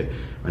 fuck it,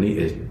 I need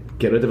to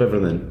get rid of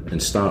everything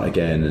and start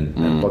again and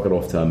bugger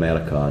off to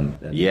America and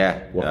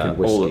work in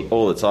whiskey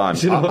all the time.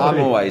 You know I'm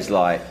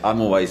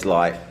always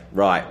like,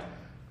 right,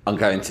 I'm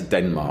going to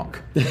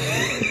Denmark.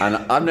 And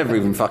I've never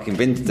even fucking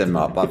been to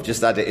Denmark, but I've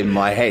just had it in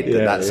my head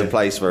that that's a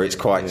place where it's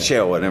quite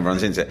chill and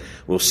everyone's into it.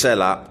 We'll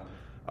sell up.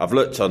 I've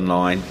looked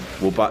online.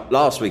 But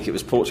last week it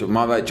was Portugal.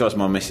 My mate drives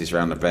my missus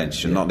around the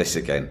bench, and not this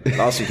again.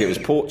 Last week it was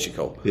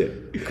Portugal.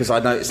 Because I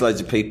noticed loads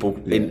of people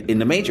in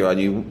the media I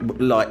knew,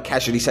 like,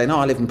 casually saying, oh,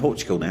 I live in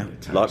Portugal now.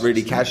 Like,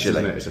 really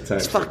casually.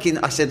 It's fucking...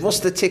 I said,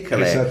 what's the tickle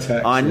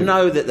there? I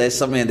know that there's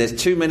something... There's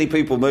too many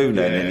people moving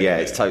there, and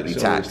it's totally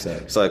taxed.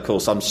 So, of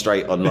course, I'm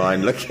straight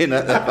online looking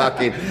at the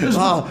fucking...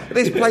 Oh,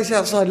 this place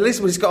outside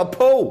Lisbon has got a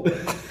pool.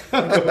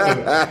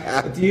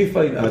 Do you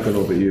find... I don't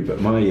know about you, but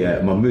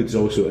my mood's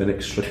also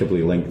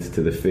inextricably linked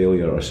to the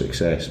failure or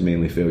success,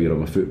 mainly failure of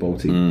my football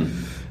team.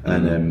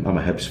 And I'm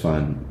a Hibs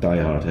fan,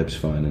 die-hard Hibs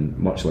fan, and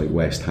much like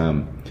West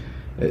Ham,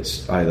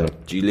 it's either...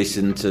 Do you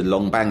listen to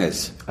Long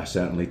Bangers? I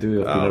certainly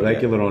do. I've been a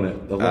regular on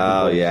it.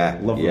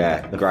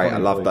 Great. I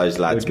love those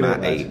lads.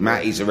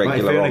 Matty's a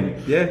regular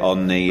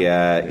on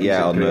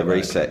the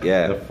Reset.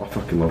 I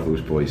fucking love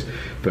those boys.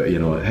 But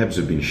Hibs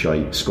have been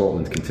shite.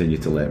 Scotland continue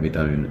to let me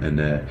down,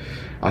 and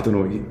I don't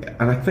know.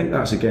 And I think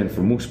that's, again,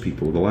 for most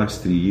people, the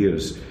last 3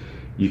 years,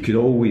 you could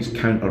always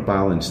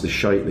counterbalance the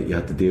shite that you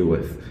had to deal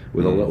with a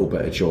little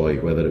bit of joy,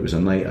 whether it was a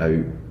night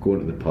out, going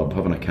to the pub,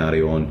 having a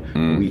carry-on,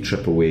 a wee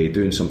trip away,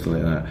 doing something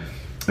like that.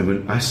 And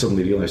when I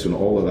suddenly realised when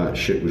all of that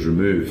shit was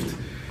removed,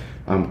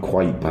 I'm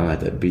quite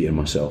bad at beating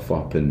myself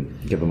up and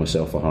giving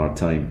myself a hard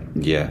time.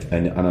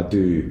 And I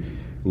do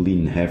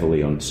lean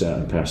heavily on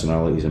certain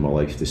personalities in my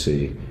life to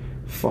say,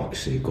 fuck's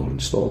sake, Gordon,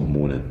 stop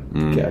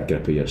moaning, get a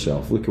grip of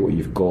yourself, look at what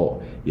you've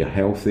got, you're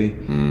healthy,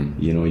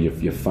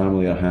 your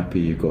family are happy,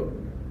 you've got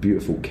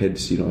beautiful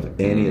kids, you don't have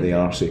any of the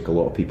arsehole a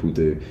lot of people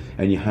do,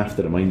 and you have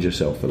to remind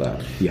yourself of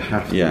that. You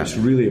have to. It's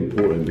really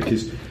important,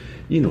 because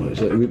you know,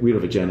 it's like we're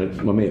of a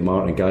generation. My mate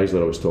Martin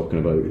Geisler I was talking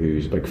about,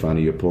 who's a big fan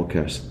of your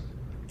podcast,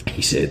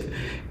 he said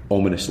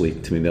ominously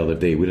to me the other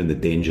day, we're in the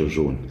danger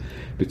zone.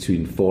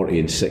 Between 40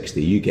 and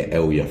 60, you get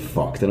ill, you're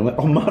fucked. And I'm like,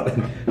 oh,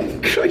 Martin,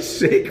 for Christ's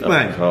sake,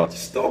 man,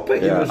 stop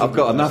it. Yeah, I've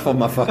got enough on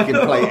my fucking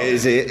plate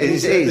as it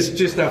is. It's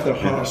just after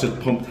Hearts had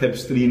pumped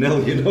Hibs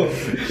 3-0, you know.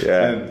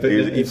 Yeah,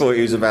 you thought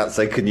he was about to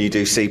say, can you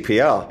do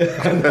CPR?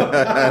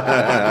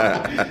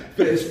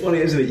 But it's funny,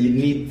 isn't it? You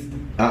need...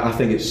 I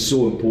think it's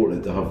so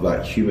important to have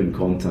that human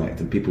contact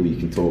and people you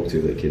can talk to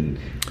that can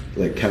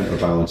like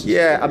counterbalance.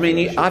 Yeah, I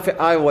mean,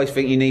 I always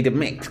think you need a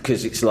mix,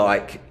 because it's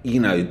like, you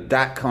know,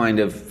 that kind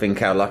of think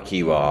how lucky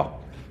you are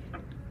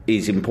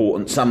is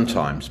important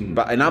sometimes,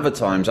 but in other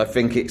times I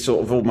think it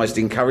sort of almost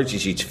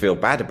encourages you to feel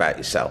bad about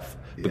yourself,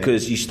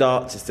 because you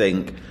start to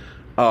think,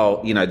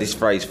 oh, you know, this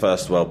phrase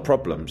first world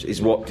problems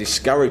is what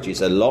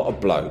discourages a lot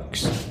of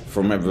blokes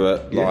from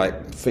ever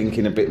like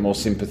thinking a bit more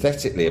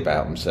sympathetically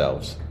about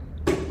themselves.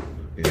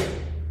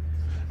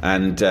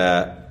 And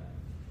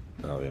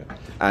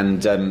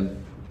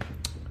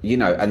you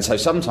know, and so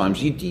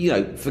sometimes you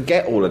know,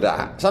 forget all of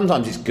that.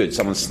 Sometimes it's good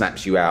someone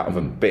snaps you out of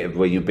a bit of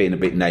when you're being a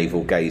bit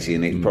navel gazing,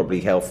 and it's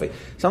probably healthy.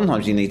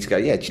 Sometimes you need to go,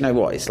 yeah, do you know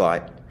what? It's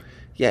like,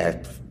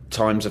 yeah,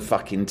 times are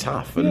fucking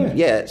tough,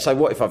 and so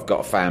what if I've got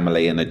a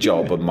family and a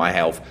job and my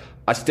health?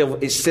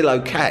 It's still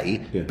okay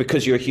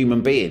because you're a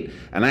human being,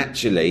 and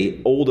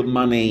actually all the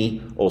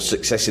money or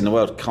success in the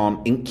world can't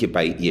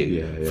incubate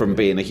you from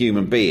being a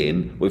human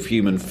being with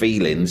human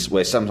feelings,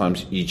 where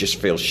sometimes you just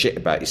feel shit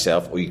about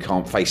yourself or you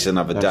can't face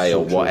another day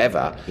or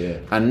whatever.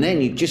 And then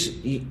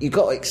you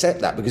got to accept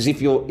that, because if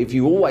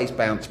you always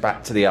bounce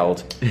back to the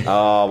old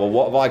well,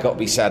 what have I got to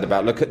be sad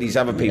about, look at these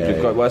other people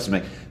who've got it worse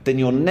than me, then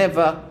you're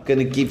never going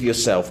to give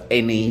yourself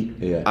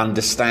any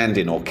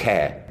understanding or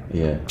care.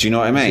 Yeah. Do you know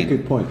what I mean? That's a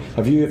good point.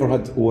 Have you ever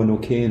had Owen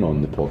O'Kane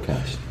on the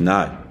podcast?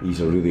 No. He's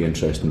a really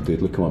interesting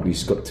dude. Look him up.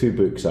 He's got 2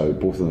 books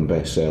out, both of them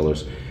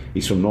bestsellers.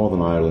 He's from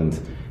Northern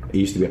Ireland. He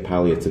used to be a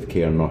palliative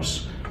care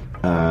nurse,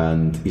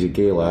 and he's a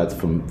gay lad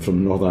from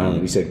Northern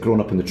Ireland. He said,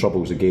 growing up in the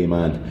Troubles, a gay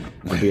man,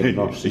 and being a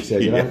nurse. He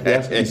said,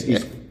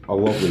 he's a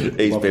lovely...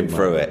 He's been man.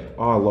 Through it.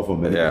 Oh, I love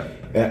him.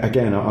 And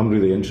again, I'm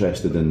really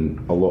interested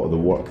in a lot of the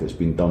work that's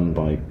been done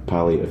by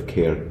palliative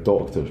care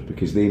doctors,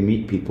 because they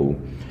meet people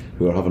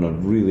who are having a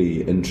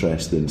really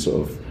interesting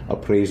sort of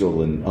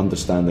appraisal and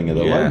understanding of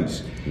their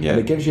lives. And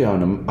it gives you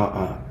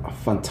a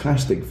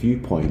fantastic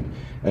viewpoint.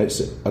 It's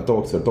a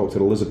doctor, Dr.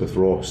 Elizabeth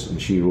Ross,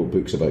 and she wrote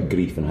books about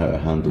grief and how to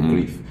handle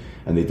grief.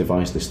 And they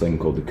devised this thing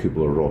called the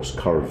Kubler-Ross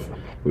curve,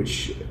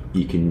 which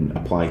you can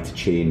apply to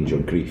change or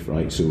grief,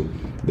 right? So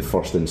the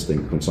first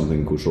instinct when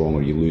something goes wrong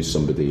or you lose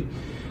somebody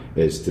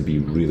is to be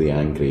really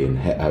angry and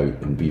hit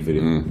out and be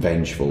very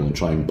vengeful and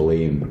try and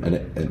blame.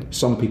 And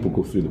some people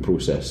go through the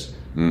process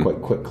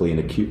quite quickly and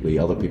acutely.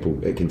 Other people,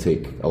 it can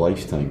take a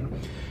lifetime.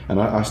 And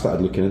I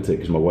started looking into it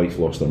because my wife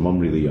lost her mum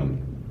really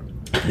young.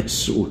 It's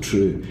so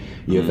true.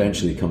 You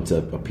eventually come to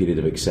a period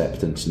of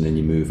acceptance, and then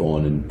you move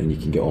on and you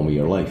can get on with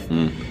your life.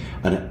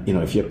 And you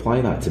know, if you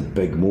apply that to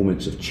big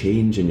moments of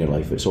change in your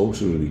life, it's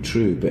also really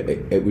true. But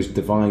it was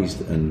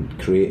devised and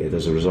created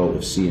as a result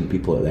of seeing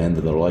people at the end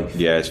of their life.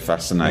 Yeah, it's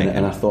fascinating.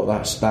 And I thought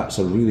that's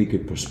a really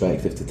good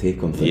perspective to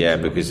take on things. Yeah,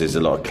 because there's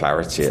a lot of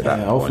clarity at that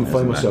point. I often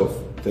find myself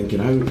thinking,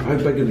 how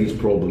big are these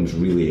problems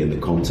really in the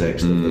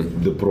context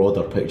of the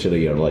broader picture of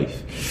your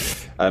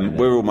life?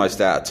 We're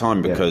almost out of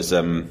time because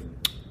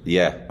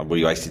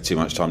we wasted too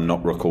much time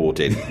not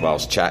recording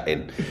whilst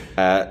chatting.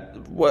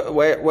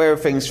 Where are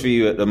things for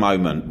you at the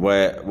moment?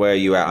 Where are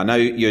you at? I know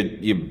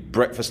you're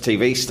breakfast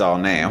TV star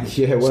now,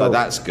 so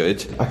that's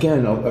good.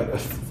 Again,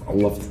 I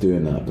loved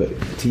doing that, but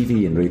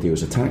TV and radio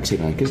is a taxi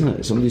rank, isn't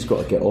it? Somebody's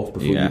got to get off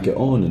before you get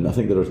on, and I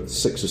think there are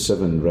 6 or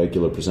 7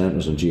 regular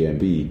presenters on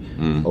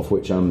GMB, of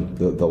which I'm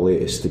the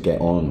latest to get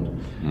on.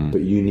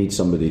 But you need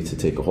somebody to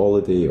take a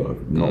holiday or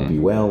not be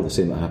well. The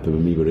same that happened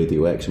with me with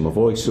Radio X and my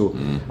voice. So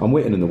I'm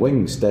waiting in the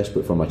wings,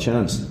 desperate for my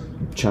chance,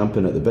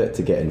 champing at the bit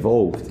to get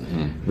involved.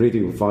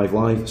 Radio 5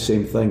 Live,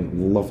 same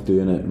thing. Love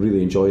doing it.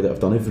 Really enjoyed it. I've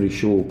done every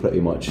show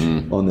pretty much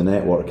on the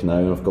network now,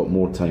 and I've got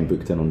more time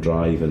booked in on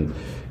Drive and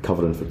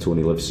covering for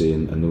Tony Livesey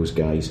and those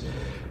guys.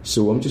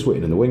 So I'm just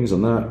waiting in the wings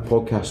on that.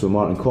 Podcast with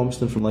Martin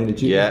Compston from Line of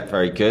Duty. Yeah,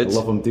 very good. I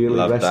love him dearly.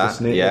 Love Restless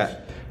that. Native,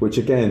 which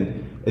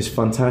again is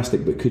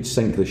fantastic, but could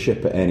sink the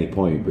ship at any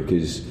point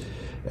because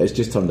it's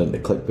just turned into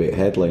clickbait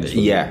headlines.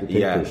 Yeah.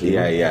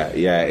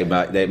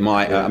 It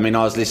might. I mean,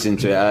 I was listening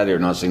to it earlier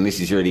and I was saying this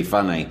is really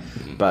funny,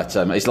 but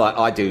it's like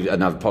I do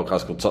another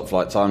podcast called Top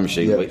Flight Time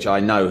Machine, which I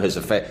know has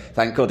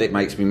thank God it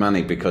makes me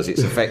money because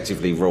it's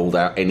effectively ruled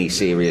out any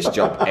serious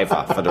job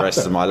ever for the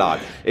rest of my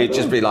life. It'd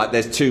just be like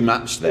there's too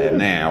much there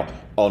now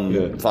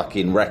on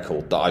fucking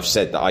record that I've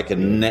said that I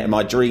can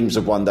my dreams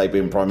of one day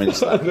being Prime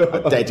Minister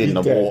are dead in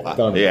the water.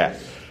 Done. Yeah.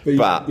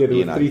 But there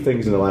were 3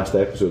 things in the last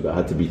episode that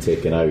had to be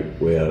taken out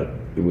where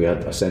we had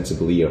a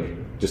sensible ear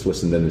just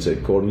listened in and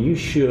said, Gordon, are you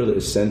sure that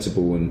it's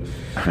sensible and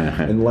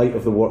in light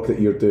of the work that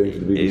you're doing for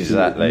the BBC?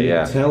 Exactly,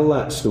 tell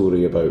that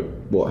story about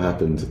what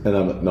happened. And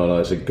I'm no,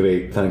 it's a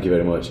great, thank you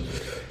very much.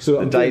 So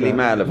the Daily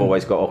Mail have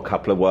always got a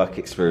couple of work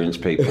experience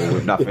people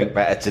with nothing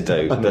better to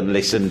do than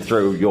listen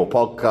through your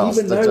podcast.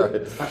 Even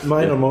now,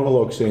 minor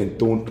monologue saying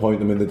don't point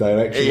them in the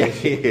direction.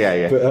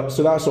 Yeah. But,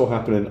 so that's all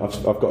happening.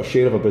 I've got a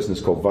share of a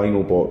business called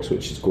Vinyl Box,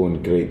 which is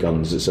going great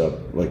guns. It's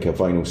like a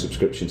vinyl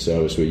subscription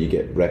service where you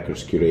get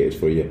records curated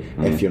for you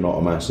if you're not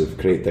a massive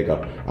crate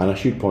digger. And I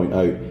should point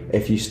out,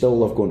 if you still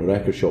love going to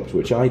record shops,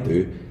 which I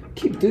do,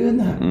 keep doing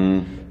that.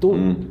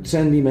 Don't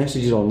send me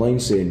messages online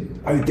saying,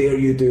 how dare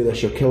you do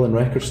this, you're killing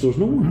record stores.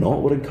 No, we're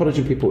not. We're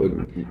encouraging people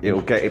to...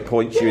 It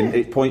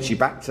points you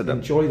back to them.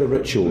 Enjoy the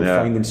ritual of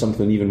finding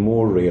something even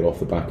more rare off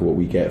the back of what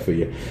we get for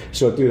you.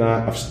 So I do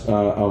that.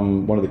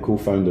 I'm one of the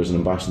co-founders and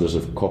ambassadors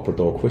of Copper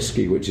Dog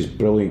Whiskey, which is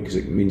brilliant because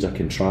it means I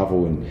can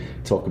travel and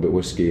talk about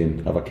whiskey and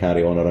have a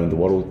carry on around the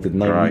world. Did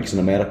 9 weeks in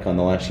America in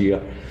the last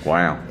year.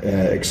 Wow.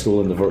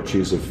 Extolling the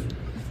virtues of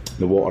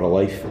the water of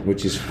life,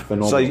 which is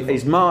phenomenal. So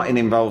is Martin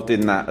involved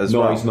in that as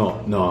well? No, he's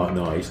not.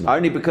 No, he's not.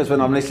 Only because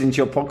when I'm listening to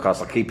your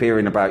podcast, I keep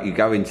hearing about you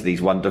going to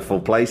these wonderful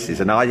places,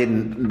 and I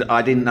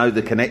didn't know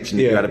the connection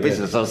that you had a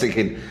business. I was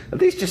thinking, are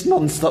these just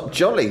non-stop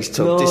jollies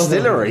to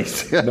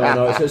distilleries?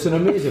 No, it's an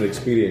amazing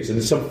experience,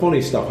 and some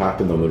funny stuff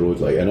happened on the road.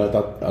 Like, and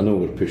I know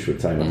we're pushed for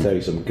time. I'll tell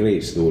you some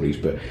great stories.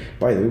 But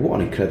by the way, what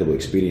an incredible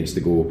experience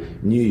to go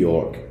New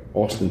York,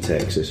 Austin,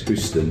 Texas,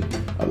 Houston,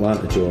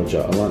 Atlanta,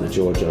 Georgia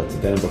to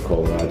Denver,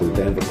 Colorado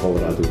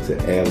to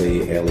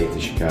LA to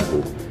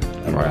Chicago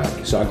and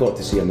back. So I got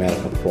to see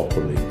America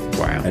properly.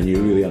 Wow. And you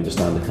really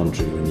understand the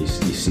country when you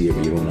see it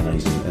with your own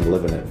eyes and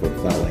live in it for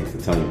that length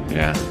of time.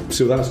 Yeah.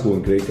 So that's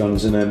going great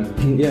guns. And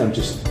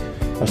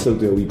I still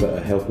do a wee bit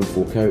of helping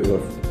folk out who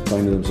are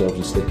finding themselves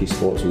in sticky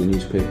spots with the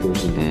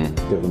newspapers and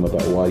give them a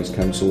bit of wise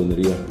counsel in the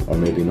rear, or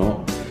maybe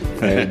not.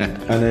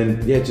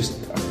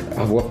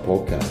 I love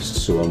podcasts,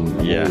 so I'm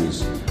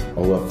always.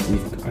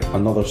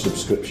 Another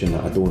subscription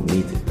that I don't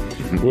need.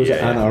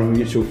 And our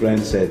mutual friend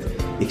said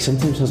he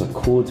sometimes has a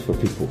code for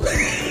people.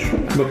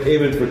 My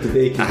payment for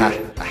today can be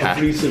a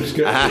free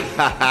subscription.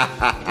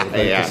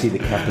 To see the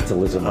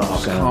capitalism. I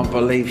can't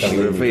believe she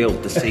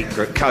revealed the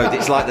secret code.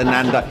 It's like the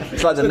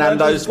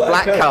Nando's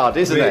black card,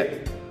 isn't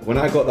it? When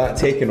I got that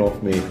taken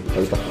off me, it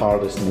was the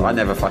hardest thing. I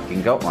never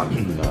fucking got one.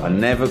 I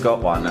never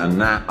got one,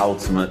 and that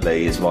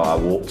ultimately is why I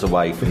walked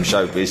away from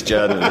showbiz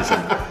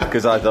journalism,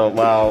 because I thought,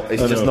 well,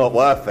 it's just not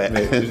worth it.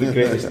 Mate, it was the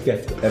greatest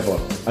gift ever,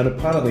 and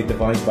apparently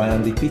devised by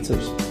Andy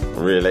Peters.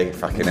 Really?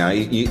 Fucking hell.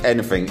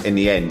 Anything, in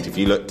the end, if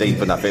you look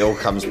deep enough, it all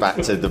comes back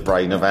to the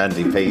brain of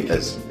Andy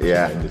Peters.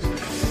 Yeah.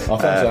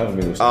 Thanks for having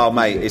me.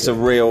 Mate, it's a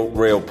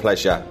real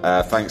pleasure.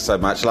 Thanks so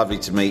much. Lovely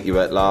to meet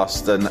you at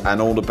last,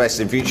 and all the best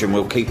in future. And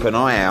we'll keep an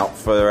eye out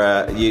for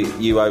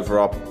you over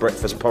our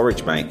breakfast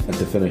porridge, mate. And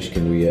to finish,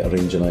 can we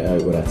arrange a night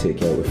out where I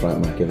take you out with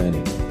Frank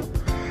McAvenny?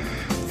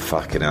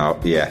 Fucking hell,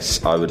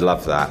 yes, I would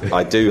love that.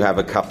 I do have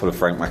a couple of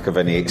Frank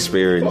McAvenny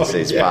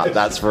experiences, but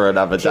that's for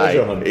another day.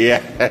 Yeah.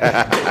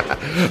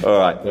 All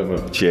right.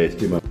 Cheers.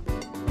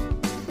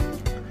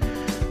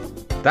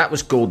 That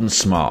was Gordon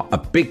Smart, a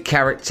big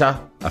character,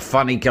 a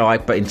funny guy,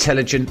 but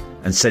intelligent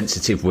and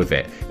sensitive with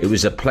it. It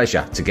was a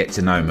pleasure to get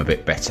to know him a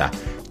bit better.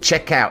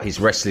 Check out his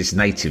Restless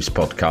Natives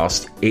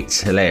podcast.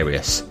 It's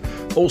hilarious.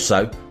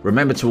 Also,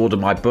 remember to order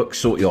my book,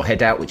 Sort Your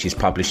Head Out, which is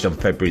published on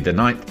February the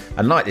 9th.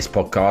 And like this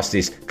podcast,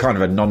 is kind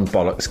of a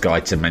non-bollocks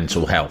guide to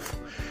mental health.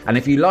 And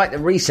if you like The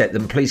Reset,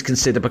 then please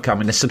consider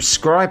becoming a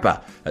subscriber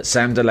at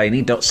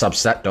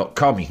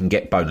samdelaney.substack.com. You can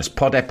get bonus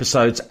pod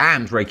episodes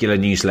and regular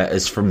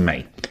newsletters from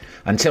me.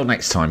 Until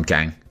next time,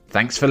 gang,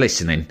 thanks for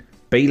listening,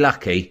 be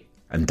lucky,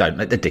 and don't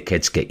let the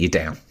dickheads get you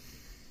down.